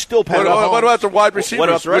 says he's still Pat Mahomes. What about the wide receivers? What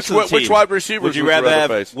about the rest of the team? Which wide receivers would you rather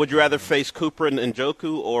face? Would you rather face Cooper and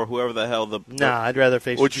Njoku or whoever the hell the? Nah, I'd rather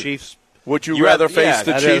face the Chiefs. Would you rather face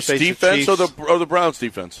the Chiefs defense or the Browns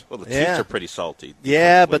defense? Well, the Chiefs are pretty salty.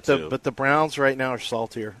 Yeah, but the Browns right now are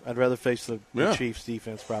saltier. I'd rather face the Chiefs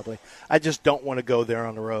defense probably. I just don't want to go there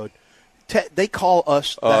on the road. They call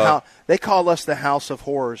us the house of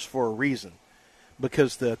horrors for a reason,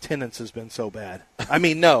 because the attendance has been so bad. I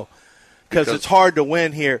mean, no, because it's hard to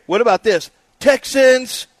win here. What about this?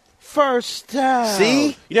 Texans first down.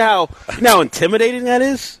 See? You know how intimidating that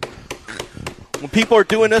is? When people are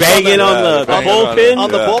doing this banging on the bullpen?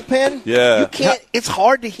 On the bullpen? Yeah. You can't. It's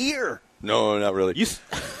hard to hear. No, not really.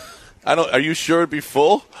 Are you sure it'd be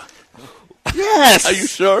full? Yes. Are you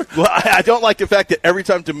sure? Well, I don't like the fact that every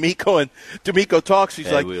time D'Amico talks,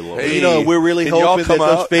 he's like, we're really hoping that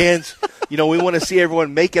those fans, we want to see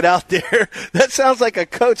everyone make it out there. That sounds like a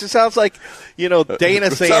coach. It sounds like,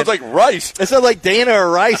 Dana saying. It sounds like Rice. It sounds like Dana or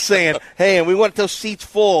Rice saying, hey, and we want those seats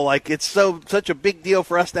full. Like, it's such a big deal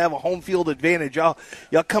for us to have a home field advantage. Y'all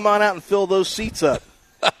come on out and fill those seats up.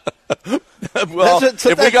 Well,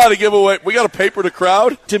 if we got to give away, we got to paper the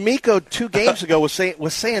crowd. D'Amico 2 games ago was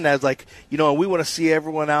saying that, like, we want to see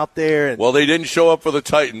everyone out there. And, well, they didn't show up for the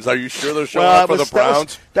Titans. Are you sure they're showing up for the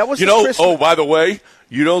Browns? That was oh, by the way,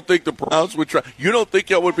 you don't think the Browns would try? You don't think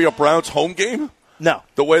it would be a Browns home game? No.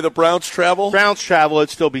 The way the Browns travel? It'd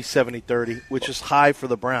still be 70-30, which is high for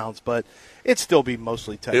the Browns, but it'd still be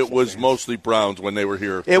mostly Texans. It was fans. Mostly Browns when they were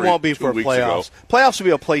here. It won't be for playoffs. Playoffs would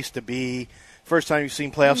be a place to be. First time you've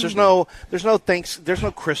seen playoffs. There's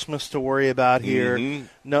no Christmas to worry about here. Mm-hmm.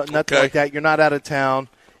 No, nothing like that. You're not out of town.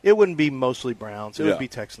 It wouldn't be mostly Browns. It would be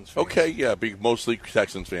Texans fans. Okay, yeah, be mostly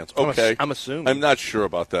Texans fans. Okay. I'm assuming. I'm not sure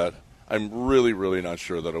about that. I'm really, really not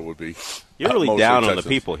sure that it would be. You're really down on the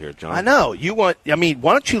people here, John. I know. Why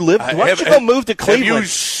don't you go move to Cleveland? Have you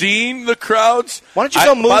seen the crowds? Why don't you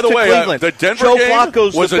go move to Cleveland? The Denver Joe game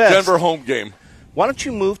Flacco's was the a best. Denver home game. Why don't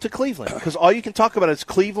you move to Cleveland? Because all you can talk about is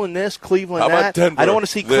Cleveland this, Cleveland How about that. Denver? I don't want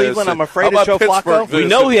to see Cleveland. I'm How afraid about of Joe Pittsburgh? Flacco. We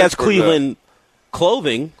know he has Cleveland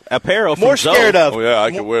clothing, apparel. More scared of. Oh, yeah,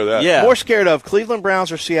 I can wear that. Yeah. More scared of Cleveland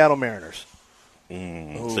Browns or Seattle Mariners?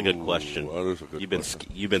 That's a good question. That is a good question.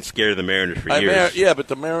 You've been scared of the Mariners for years. Yeah, but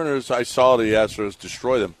the Mariners, I saw the Astros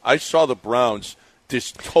destroy them. I saw the Browns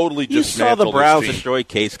totally You saw dismantle the Browns this team. destroy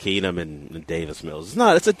Case Keenum and Davis Mills.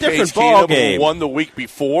 It's a different Case ball Keenum, game. who won the week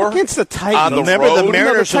before against the Titans. on the Remember, road. the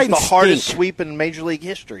Mariners was the Titans hardest stink. sweep in Major League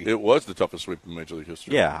history. It was the toughest sweep in Major League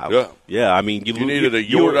history. Yeah. I mean, you needed a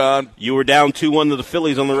Jordan. You were down 2-1 to the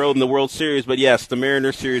Phillies on the road in the World Series, but yes, the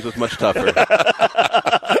Mariners series was much tougher.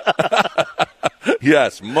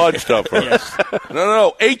 Yes, much tougher. Yes.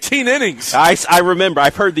 No, 18 innings. I remember.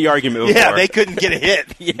 I've heard the argument before. Yeah, they couldn't get a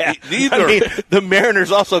hit. Yeah. Neither. The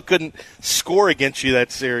Mariners also couldn't score against you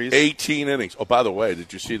that series. 18 innings. Oh, by the way,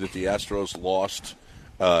 did you see that the Astros lost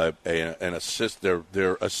their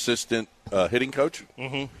assistant hitting coach?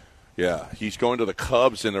 Mm-hmm. Yeah, he's going to the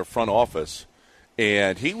Cubs in their front office,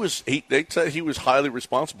 and they said he was highly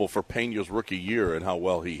responsible for Pena's rookie year and how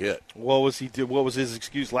well he hit. What was his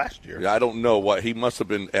excuse last year? Yeah, I don't know what he must have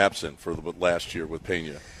been absent for the last year with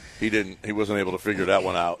Pena. He wasn't able to figure that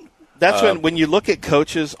one out. That's when you look at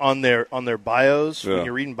coaches on their bios, Yeah. when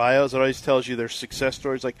you're reading bios, it always tells you their success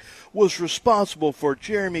stories, like was responsible for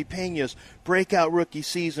Jeremy Pena's breakout rookie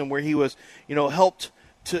season, where he was, helped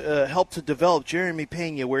to develop Jeremy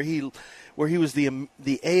Pena, where he was the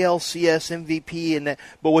ALCS MVP, and that.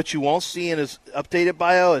 But what you won't see in his updated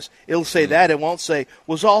bio is it'll say that it won't say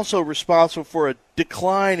was also responsible for a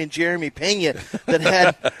decline in Jeremy Pena that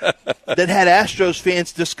had Astros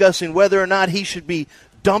fans discussing whether or not he should be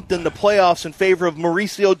dumped in the playoffs in favor of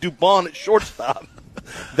Mauricio Dubon at shortstop.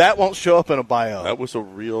 That won't show up in a bio. That was a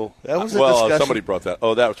real. That was a discussion. Somebody brought that.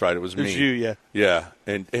 Oh, that was right. It was me. It was you, yeah. Yeah,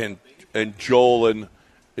 and Joel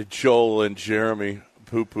and Jeremy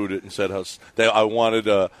poo-pooed it and said I wanted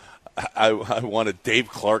Dave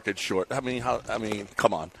Clark at short. I mean,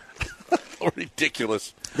 come on,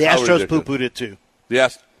 ridiculous. The Astros poo-pooed it too.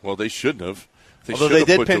 Yes, well, they shouldn't have. Although they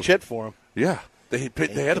did pinch hit for him. Yeah, they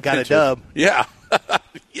had a got pinch a dub. Hit. Yeah,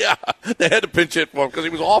 yeah, they had to pinch hit for him because he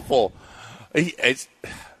was awful.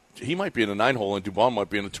 He might be in a 9-hole and Dubon might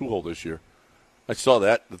be in a 2-hole this year. I saw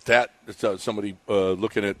that somebody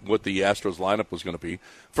looking at what the Astros lineup was going to be.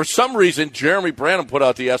 For some reason, Jeremy Branham put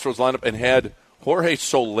out the Astros lineup and had Jorge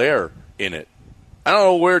Soler in it. I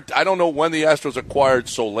don't know when the Astros acquired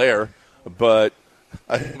Soler, but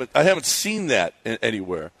I haven't seen that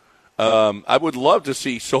anywhere. I would love to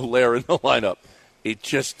see Soler in the lineup.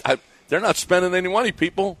 They're not spending any money,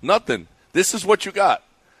 people. Nothing. This is what you got.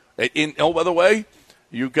 By the way,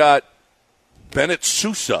 you got Bennett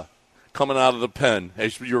Sousa coming out of the pen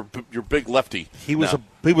as your big lefty. He was a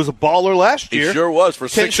baller last year. He sure was for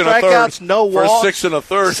 10 6 and a third. strikeouts, no walks. For 6 and a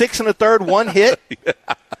third. 6 and a third, one hit. Yeah.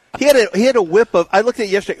 He had a whip of. I looked at it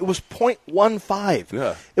yesterday. It was .15.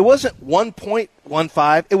 Yeah. It wasn't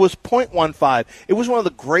 1.15. It was .15. It was one of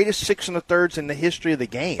the greatest 6 and a thirds in the history of the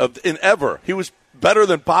game. In ever. He was better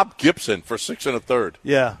than Bob Gibson for 6 1/3.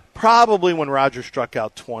 Yeah, probably when Roger struck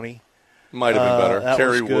out 20. Might have been better. That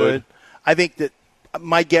Kerry was good. Wood. I think that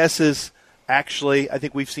my guess is actually I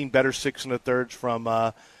think we've seen better 6 1/3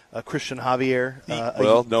 from Christian Javier.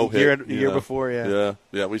 A year before.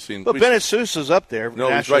 Yeah, we've seen. But Bennett Sousa's up there. No,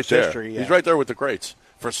 he's right there. History, yeah. He's right there with the greats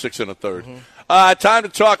for 6 1/3. Time to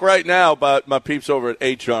talk right now about my peeps over at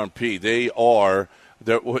HRP.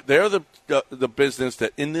 They're the business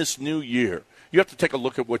that in this new year, you have to take a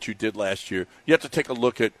look at what you did last year. You have to take a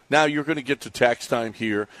look at, now you're going to get to tax time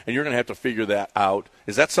here, and you're going to have to figure that out.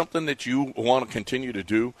 Is that something that you want to continue to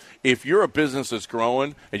do? If you're a business that's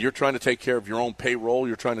growing and you're trying to take care of your own payroll,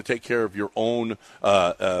 you're trying to take care of your own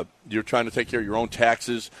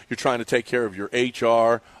taxes, you're trying to take care of your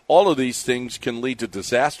HR, all of these things can lead to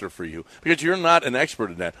disaster for you because you're not an expert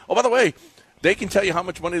in that. Oh, by the way, they can tell you how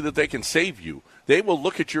much money that they can save you. They will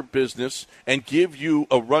look at your business and give you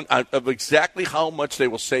a run of exactly how much they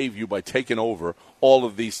will save you by taking over all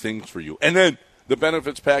of these things for you. And then the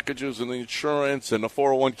benefits packages and the insurance and the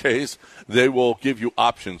 401ks, they will give you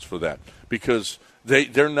options for that because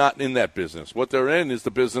they're not in that business. What they're in is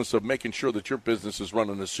the business of making sure that your business is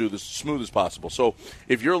running as smooth as possible. So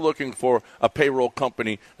if you're looking for a payroll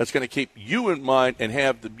company that's going to keep you in mind and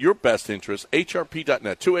have your best interests,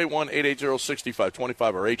 hrp.net,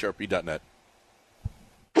 281-880-6525 or hrp.net.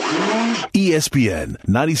 ESPN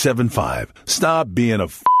 97.5. Stop being a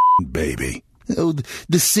baby. Oh,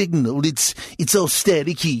 the signal, it's all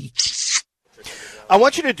staticky. I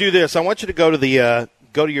want you to do this. I want you to go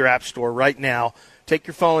to your app store right now. Take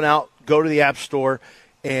your phone out, go to the app store,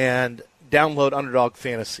 and download Underdog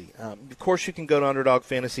Fantasy. Of course, you can go to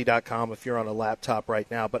UnderdogFantasy.com if you're on a laptop right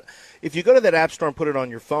now. But if you go to that app store and put it on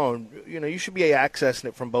your phone, you should be accessing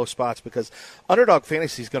it from both spots because Underdog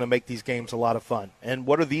Fantasy is going to make these games a lot of fun. And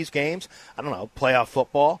what are these games? I don't know, playoff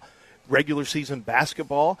football, regular season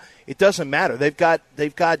basketball. It doesn't matter. They've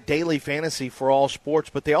got daily fantasy for all sports,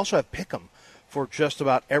 but they also have Pick'em for just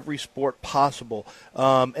about every sport possible.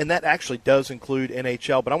 And that actually does include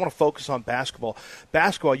NHL, but I want to focus on basketball.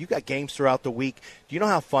 Basketball, you got games throughout the week. Do you know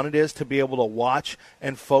how fun it is to be able to watch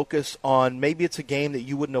and focus on maybe it's a game that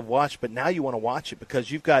you wouldn't have watched, but now you want to watch it because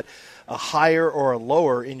you've got a higher or a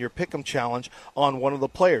lower in your Pick'em challenge on one of the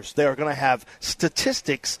players. They are going to have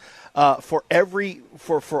statistics for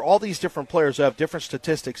all these different players who have different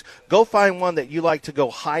statistics. Go find one that you like to go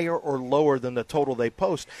higher or lower than the total they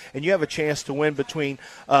post, and you have a chance to win between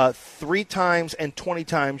 3 times and 20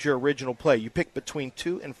 times your original play. You pick between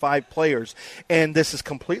 2 and 5 players, and this is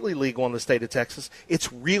completely legal in the state of Texas.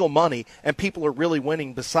 It's real money, and people are really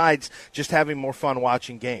winning besides just having more fun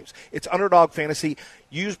watching games. It's Underdog Fantasy.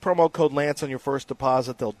 Use promo code Lance on your first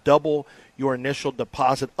deposit. They'll double your initial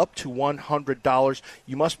deposit up to $100.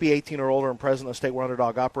 You must be 18 or older and present in a state where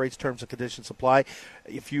Underdog operates. Terms and conditions apply.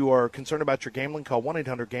 If you are concerned about your gambling, call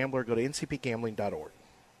 1-800-GAMBLER. Go to ncpgambling.org.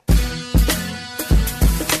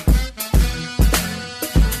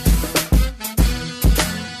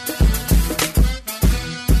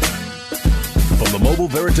 From the Mobile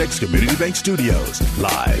Veritex Community Bank Studios,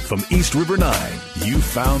 live from East River 9, you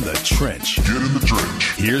found the trench. Get in the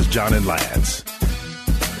trench. Here's John and Lance.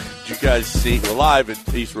 Did you guys see? We're live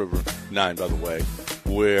at East River 9, by the way,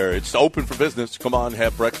 where it's open for business. Come on,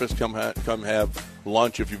 have breakfast. Come have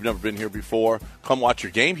lunch if you've never been here before. Come watch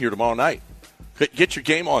your game here tomorrow night. Get your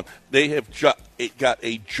game on. They have got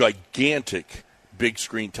a gigantic big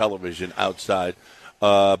screen television outside.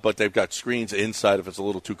 But they've got screens inside. If it's a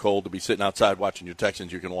little too cold to be sitting outside watching your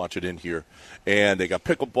Texans, you can watch it in here. And they got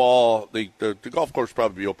pickleball. The golf course will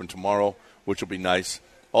probably be open tomorrow, which will be nice.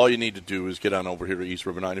 All you need to do is get on over here to East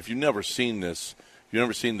River 9. If you've never seen this, if you've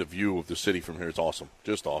never seen the view of the city from here, it's awesome.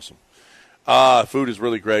 Just awesome. Food is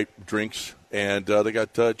really great, drinks, and they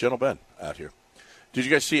got Gentle Ben out here. Did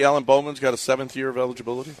you guys see Alan Bowman's got a 7th year of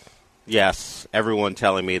eligibility? Yes, everyone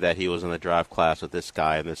telling me that he was in the draft class with this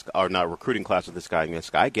guy or not recruiting class with this guy and this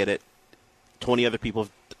guy. I get it. 20 other people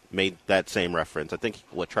have made that same reference. I think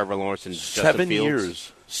Trevor Lawrence and Justin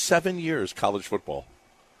Fields. 7 years college football.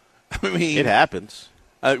 I mean, it happens.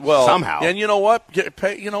 Somehow. And you know what?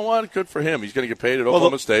 You know what? Good for him. He's going to get paid at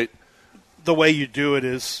Oklahoma State. The way you do it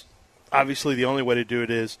is, obviously the only way to do it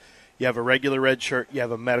is you have a regular red shirt, you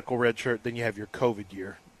have a medical red shirt, then you have your COVID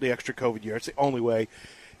year, the extra COVID year. It's the only way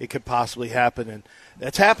it could possibly happen, and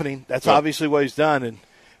that's happening. That's obviously what he's done, and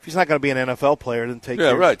if he's not going to be an NFL player, then take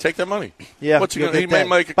take that money. Yeah, what's he going to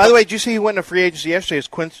make? By the way, did you see he went into free agency yesterday? It's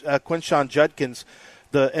Quinshon Judkins,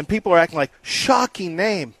 and people are acting like shocking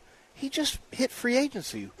name. He just hit free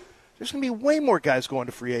agency. There's going to be way more guys going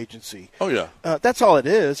to free agency. Oh yeah, that's all it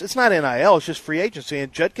is. It's not NIL; it's just free agency.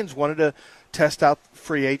 And Judkins wanted to test out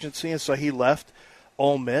free agency, and so he left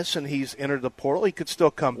Ole Miss, and he's entered the portal. He could still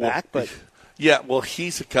come back, but yeah, well,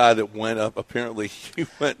 he's a guy that went up. Apparently, he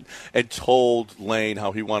went and told Lane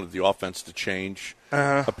how he wanted the offense to change.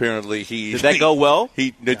 Apparently, did that go well?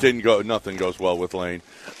 It didn't go. Nothing goes well with Lane.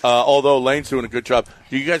 Although Lane's doing a good job.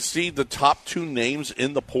 Do you guys see the top 2 names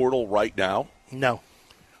in the portal right now? No.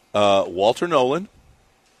 Walter Nolan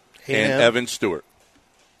and Evan Stewart,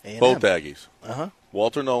 both Aggies.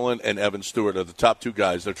 Walter Nolan and Evan Stewart are the top 2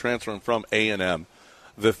 guys. They're transferring from A&M.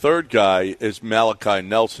 The third guy is Malachi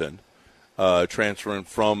Nelson, transferring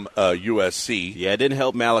from USC. Yeah, it didn't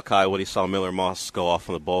help Malachi when he saw Miller Moss go off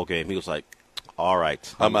in the bowl game. He was like, all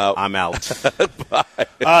right, I'm out. I'm out. The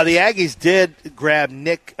Aggies did grab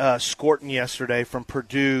Nick Scorton yesterday from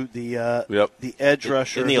Purdue, the edge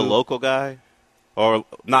rusher. Isn't he a local guy? Or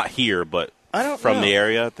not here, but from the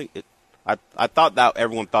area? I think I thought that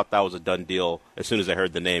everyone thought that was a done deal as soon as I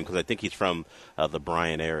heard the name, because I think he's from the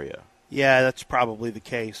Bryan area. Yeah, that's probably the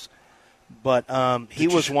case. But he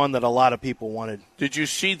was one that a lot of people wanted. Did you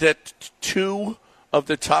see that 2 of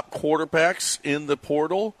the top quarterbacks in the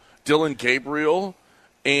portal, Dylan Gabriel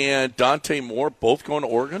and Dante Moore, both going to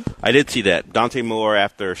Oregon? I did see that. Dante Moore,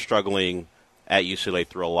 after struggling at UCLA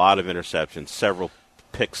through a lot of interceptions, several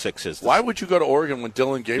pick sixes. Why would you go to Oregon when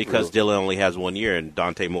Dylan Gabriel? Because Dylan only has 1 year, and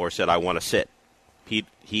Dante Moore said, I want to sit.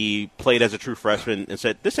 He played as a true freshman and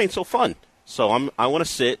said, this ain't so fun. So I want to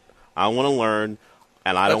sit, I want to learn,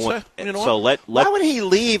 and I don't want. So let. Why would he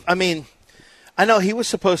leave? I mean, I know he was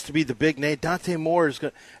supposed to be the big name. Dante Moore is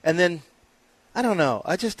going, and then I don't know.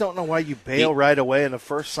 I just don't know why you bail right away in the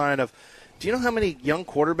first sign of. Do you know how many young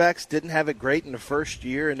quarterbacks didn't have it great in the first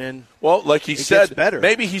year, and then like he said, better.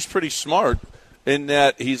 Maybe he's pretty smart in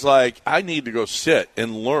that he's like, I need to go sit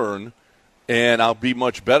and learn, and I'll be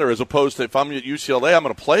much better, as opposed to if I'm at UCLA, I'm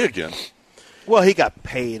going to play again. Well, he got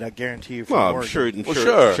paid, I guarantee you. I'm sure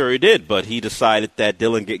he did, but he decided that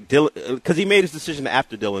Dylan, because he made his decision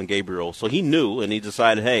after Dylan Gabriel, so he knew, and he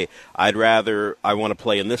decided, hey, I want to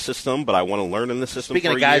play in this system, but I want to learn in this system.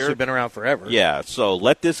 Speaking for of guys year. who've been around forever, yeah. So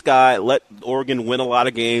let Oregon win a lot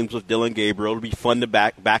of games with Dylan Gabriel. It'll be fun to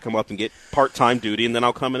back him up and get part-time duty, and then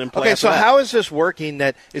I'll come in and play. Okay, so how is this working?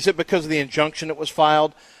 Is it because of the injunction that was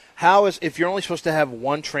filed? If you're only supposed to have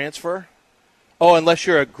 1 transfer? Oh, unless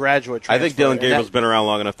you're a graduate transfer. I think Dylan Gabriel's been around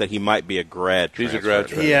long enough that he might be a grad transfer. He's a grad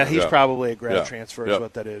transfer. Yeah, he's probably a grad transfer is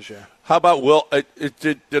what that is, yeah. How about Will?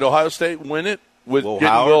 Did Ohio State win it with Will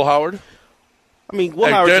Howard? I mean, Will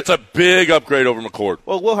Howard. That's a big upgrade over McCord.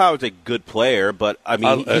 Well, Will Howard's a good player, but, I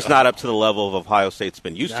mean, he's not up to the level of Ohio State's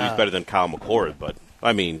been used to. He's better than Kyle McCord, but,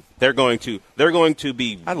 I mean, they're going to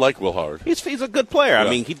be. I like Will Howard. He's a good player. Yeah. I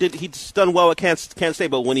mean, he's done well at Kansas State,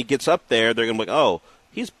 but when he gets up there, they're going to be like, oh,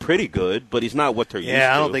 he's pretty good, but he's not what they're used to.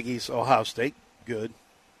 Yeah, I don't think he's Ohio State good.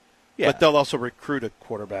 Yeah. But they'll also recruit a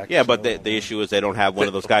quarterback. Yeah, but the issue is they don't have one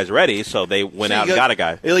of those guys ready, so they went out and got a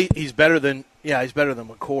guy. He's better than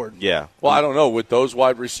McCord. Yeah. Well, I don't know. With those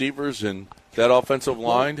wide receivers and that offensive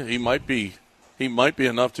line, he might be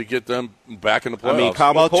enough to get them back in the playoffs.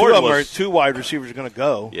 I mean, 2 wide receivers are going to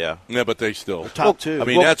go. Yeah. Yeah, but they still. Top 2. I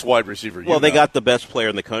mean, that's wide receiver. Well, they got the best player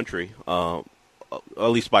in the country, at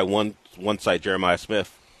least by one side, Jeremiah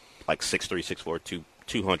Smith, like 6'3", 6'4",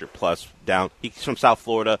 200-plus down. He's from South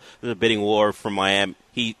Florida. There's a bidding war from Miami.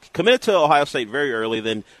 He committed to Ohio State very early,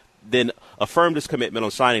 then affirmed his commitment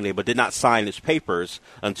on signing day, but did not sign his papers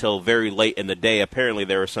until very late in the day. Apparently,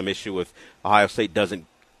 there was some issue with Ohio State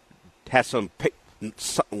has some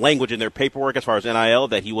language in their paperwork as far as NIL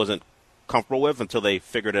that he wasn't comfortable with until they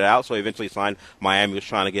figured it out. So he eventually signed. Miami was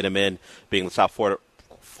trying to get him in, being the South Florida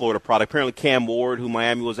product. Apparently, Cam Ward, who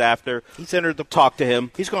Miami was after, he's entered the talk to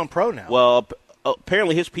him. He's gone pro now. Well,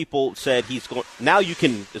 apparently his people said he's going. Now you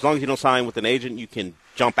can, as long as you don't sign with an agent, you can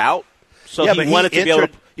jump out. So he wanted to be able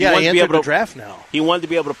to. He entered the draft now. He wanted to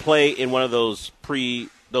be able to play in one of those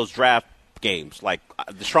draft games, like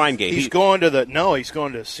the Shrine game. He's going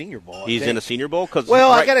to Senior Bowl. He's in a Senior Bowl?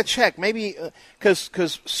 I got to check. Maybe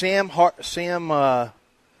because Sam Hartman,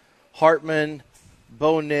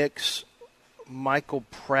 Bo Nix, Michael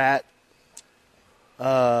Pratt,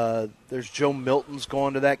 there's Joe Milton's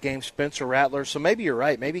going to that game, Spencer Rattler. So maybe you're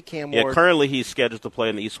right. Maybe Cam Ward. Yeah, currently he's scheduled to play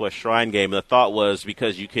in the East-West Shrine game. And the thought was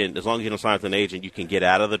because you can, as long as you don't sign with an agent, you can get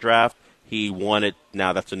out of the draft. He wanted,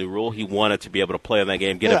 now that's a new rule, he wanted to be able to play in that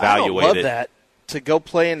game, get evaluated. I love that, to go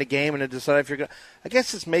play in the game and then decide if you're going to. I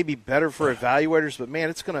guess it's maybe better for evaluators, but, man,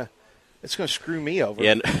 it's going to screw me over.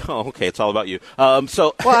 Yeah, okay, it's all about you.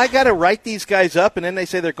 Well, I got to write these guys up, and then they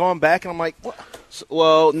say they're going back, and I'm like, what?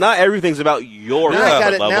 Well, not everything's about your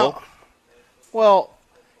level. Now, well,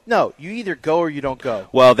 no, you either go or you don't go.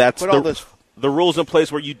 Well, that's the rules in place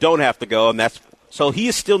where you don't have to go, and so he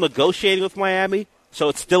is still negotiating with Miami, So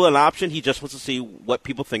it's still an option. He just wants to see what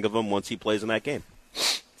people think of him once he plays in that game.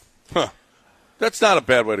 Huh. That's not a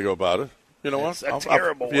bad way to go about it. You know what? That's a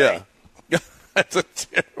terrible way. Yeah. That's a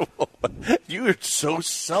terrible way. You are so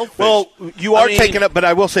selfish. Well, you are taking up, but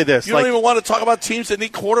I will say this. You don't even want to talk about teams that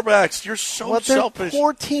need quarterbacks. You're so selfish.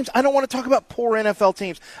 Poor teams. I don't want to talk about poor NFL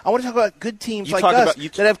teams. I want to talk about good teams like us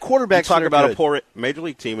that have quarterbacks. You talk that are about good. a poor Major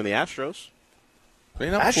League team in the Astros.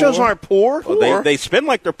 Astros aren't poor. Well, they spend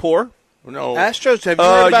like they're poor. No. Astros, have you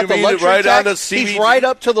heard about the luxury right tax? On CBT? He's right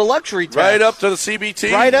up to the luxury tax. Right up to the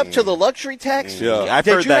CBT? Right up to the luxury tax? Yeah. I've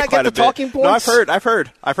Did heard you that not quite get the a bit. talking points? No, I've heard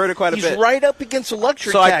it quite a bit. He's right up against the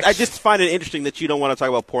luxury so tax. I just find it interesting that you don't want to talk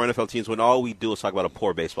about poor NFL teams when all we do is talk about a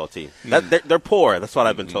poor baseball team. They're poor. That's what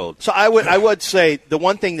I've been told. So I would say the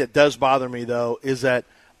one thing that does bother me, though, is that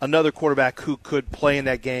another quarterback who could play in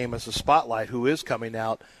that game as a spotlight, who is coming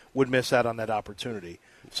out, would miss out on that opportunity.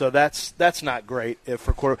 So that's not great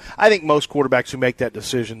for quarterback. I think most quarterbacks who make that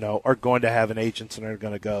decision, though, are going to have an agent and are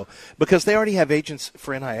going to go because they already have agents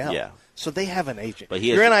for NIL. Yeah. So they have an agent. But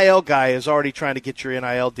your NIL guy is already trying to get your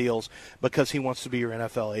NIL deals because he wants to be your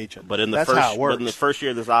NFL agent. But in the that's first, how it works. But in the first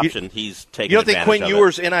year of this option, he's taking. You don't think advantage Quinn of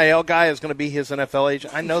Ewers' NIL guy is going to be his NFL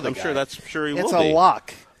agent? I know that. I'm guy. sure he will be. It's a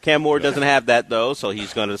lock. Cam Moore doesn't have that though, so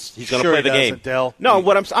he's going to Sure play the game. Dell. No,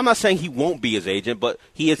 I'm not saying he won't be his agent, but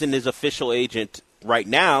he isn't his official agent right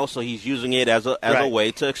now, so he's using it as a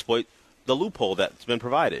way to exploit the loophole that's been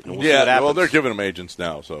provided. And we'll see what happens. Well, they're giving him agents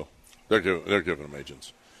now, so they're giving him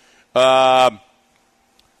agents. Altuve,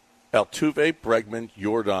 Bregman,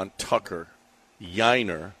 Jordan, Tucker,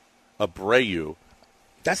 Yiner, Abreu.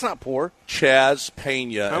 That's not poor. Chaz,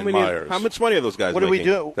 Pena, and Myers. How much money are those guys What making? do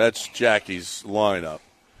we do? That's Jackie's lineup.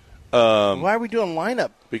 Why are we doing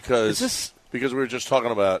lineup? Because we were just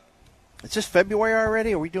talking about. Is this February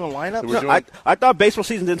already? Are we doing lineup? No, I thought baseball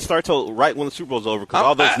season didn't start till right when the Super Bowl's over because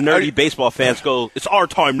all those nerdy baseball fans go, it's our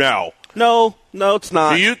time now. No, it's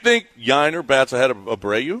not. Do you think Yiner bats ahead of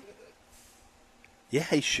Abreu? Yeah,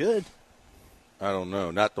 he should. I don't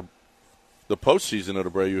know. Not the postseason that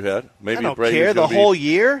Abreu had. Maybe I don't Abreu's care. The whole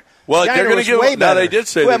year? Well, they're going to give him. Now, they did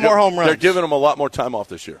say they more home runs. They're giving him a lot more time off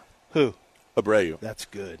this year. Who? Abreu. That's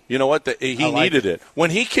good. You know what? He needed it.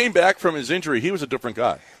 When he came back from his injury, he was a different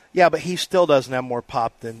guy. Yeah, but he still doesn't have more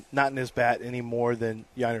pop not in his bat any more than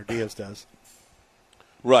Yiner Diaz does.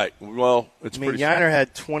 Right. Well, Yiner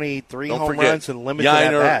had 23 home runs and limited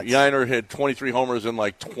at-bats. Yiner had 23 homers and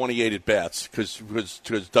like 28 at-bats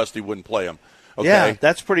because Dusty wouldn't play him. Okay? Yeah,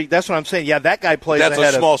 that's what I'm saying. Yeah, that guy plays That's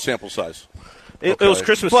ahead a small sample size. It was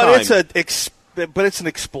Christmas time. But it's an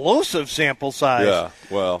explosive sample size. Yeah,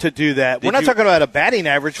 well, to do that. We're not talking about a batting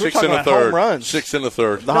average. We're talking about home runs. 6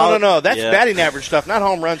 1/3. No. That's batting average stuff, not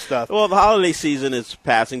home run stuff. Well, the holiday season is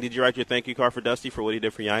passing. Did you write your thank you card for Dusty for what he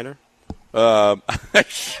did for Yiner? I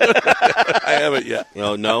haven't yet.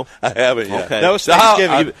 No? I haven't yet. Okay. That was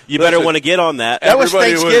Thanksgiving. You better want to get on that. That was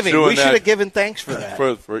Thanksgiving. We should have given thanks for that.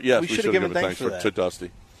 Yes, we should have given thanks to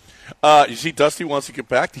Dusty. You see, Dusty wants to get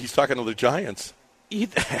back. He's talking to the Giants.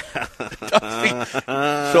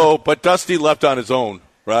 But Dusty left on his own,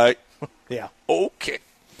 right? Yeah. Okay.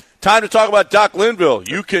 Time to talk about Doc Linville.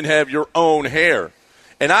 You can have your own hair.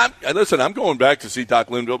 And I'm going back to see Doc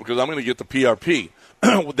Linville because I'm going to get the PRP.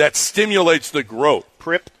 That stimulates the growth.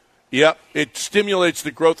 Prip? Yep. It stimulates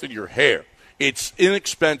the growth in your hair. It's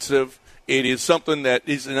inexpensive. It is something that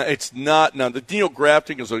it's not. Now, the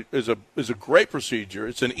neografting is a great procedure.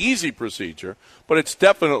 It's an easy procedure, but it's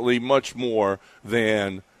definitely much more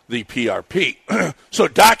than the PRP. So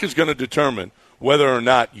Doc is going to determine whether or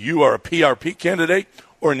not you are a PRP candidate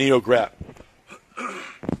or a neograft.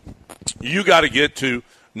 You got to get to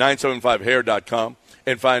 975hair.com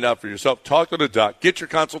and find out for yourself. Talk to the doc. Get your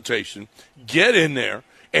consultation. Get in there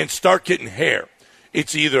and start getting hair.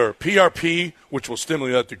 It's either PRP, which will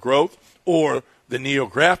stimulate the growth, or the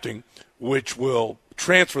neografting, which will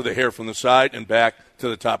transfer the hair from the side and back to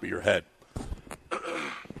the top of your head.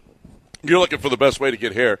 You're looking for the best way to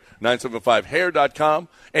get hair, 975hair.com.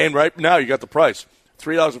 And right now you got the price,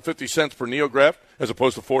 $3.50 per neograft as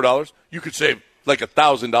opposed to $4. You could save like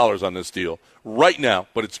 $1,000 on this deal right now,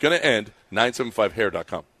 but it's going to end,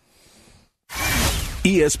 975hair.com.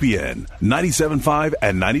 ESPN 97.5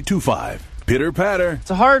 and 92.5. Pitter patter. It's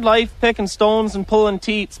a hard life picking stones and pulling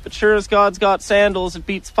teats, but sure as God's got sandals, it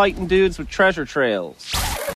beats fighting dudes with treasure trails.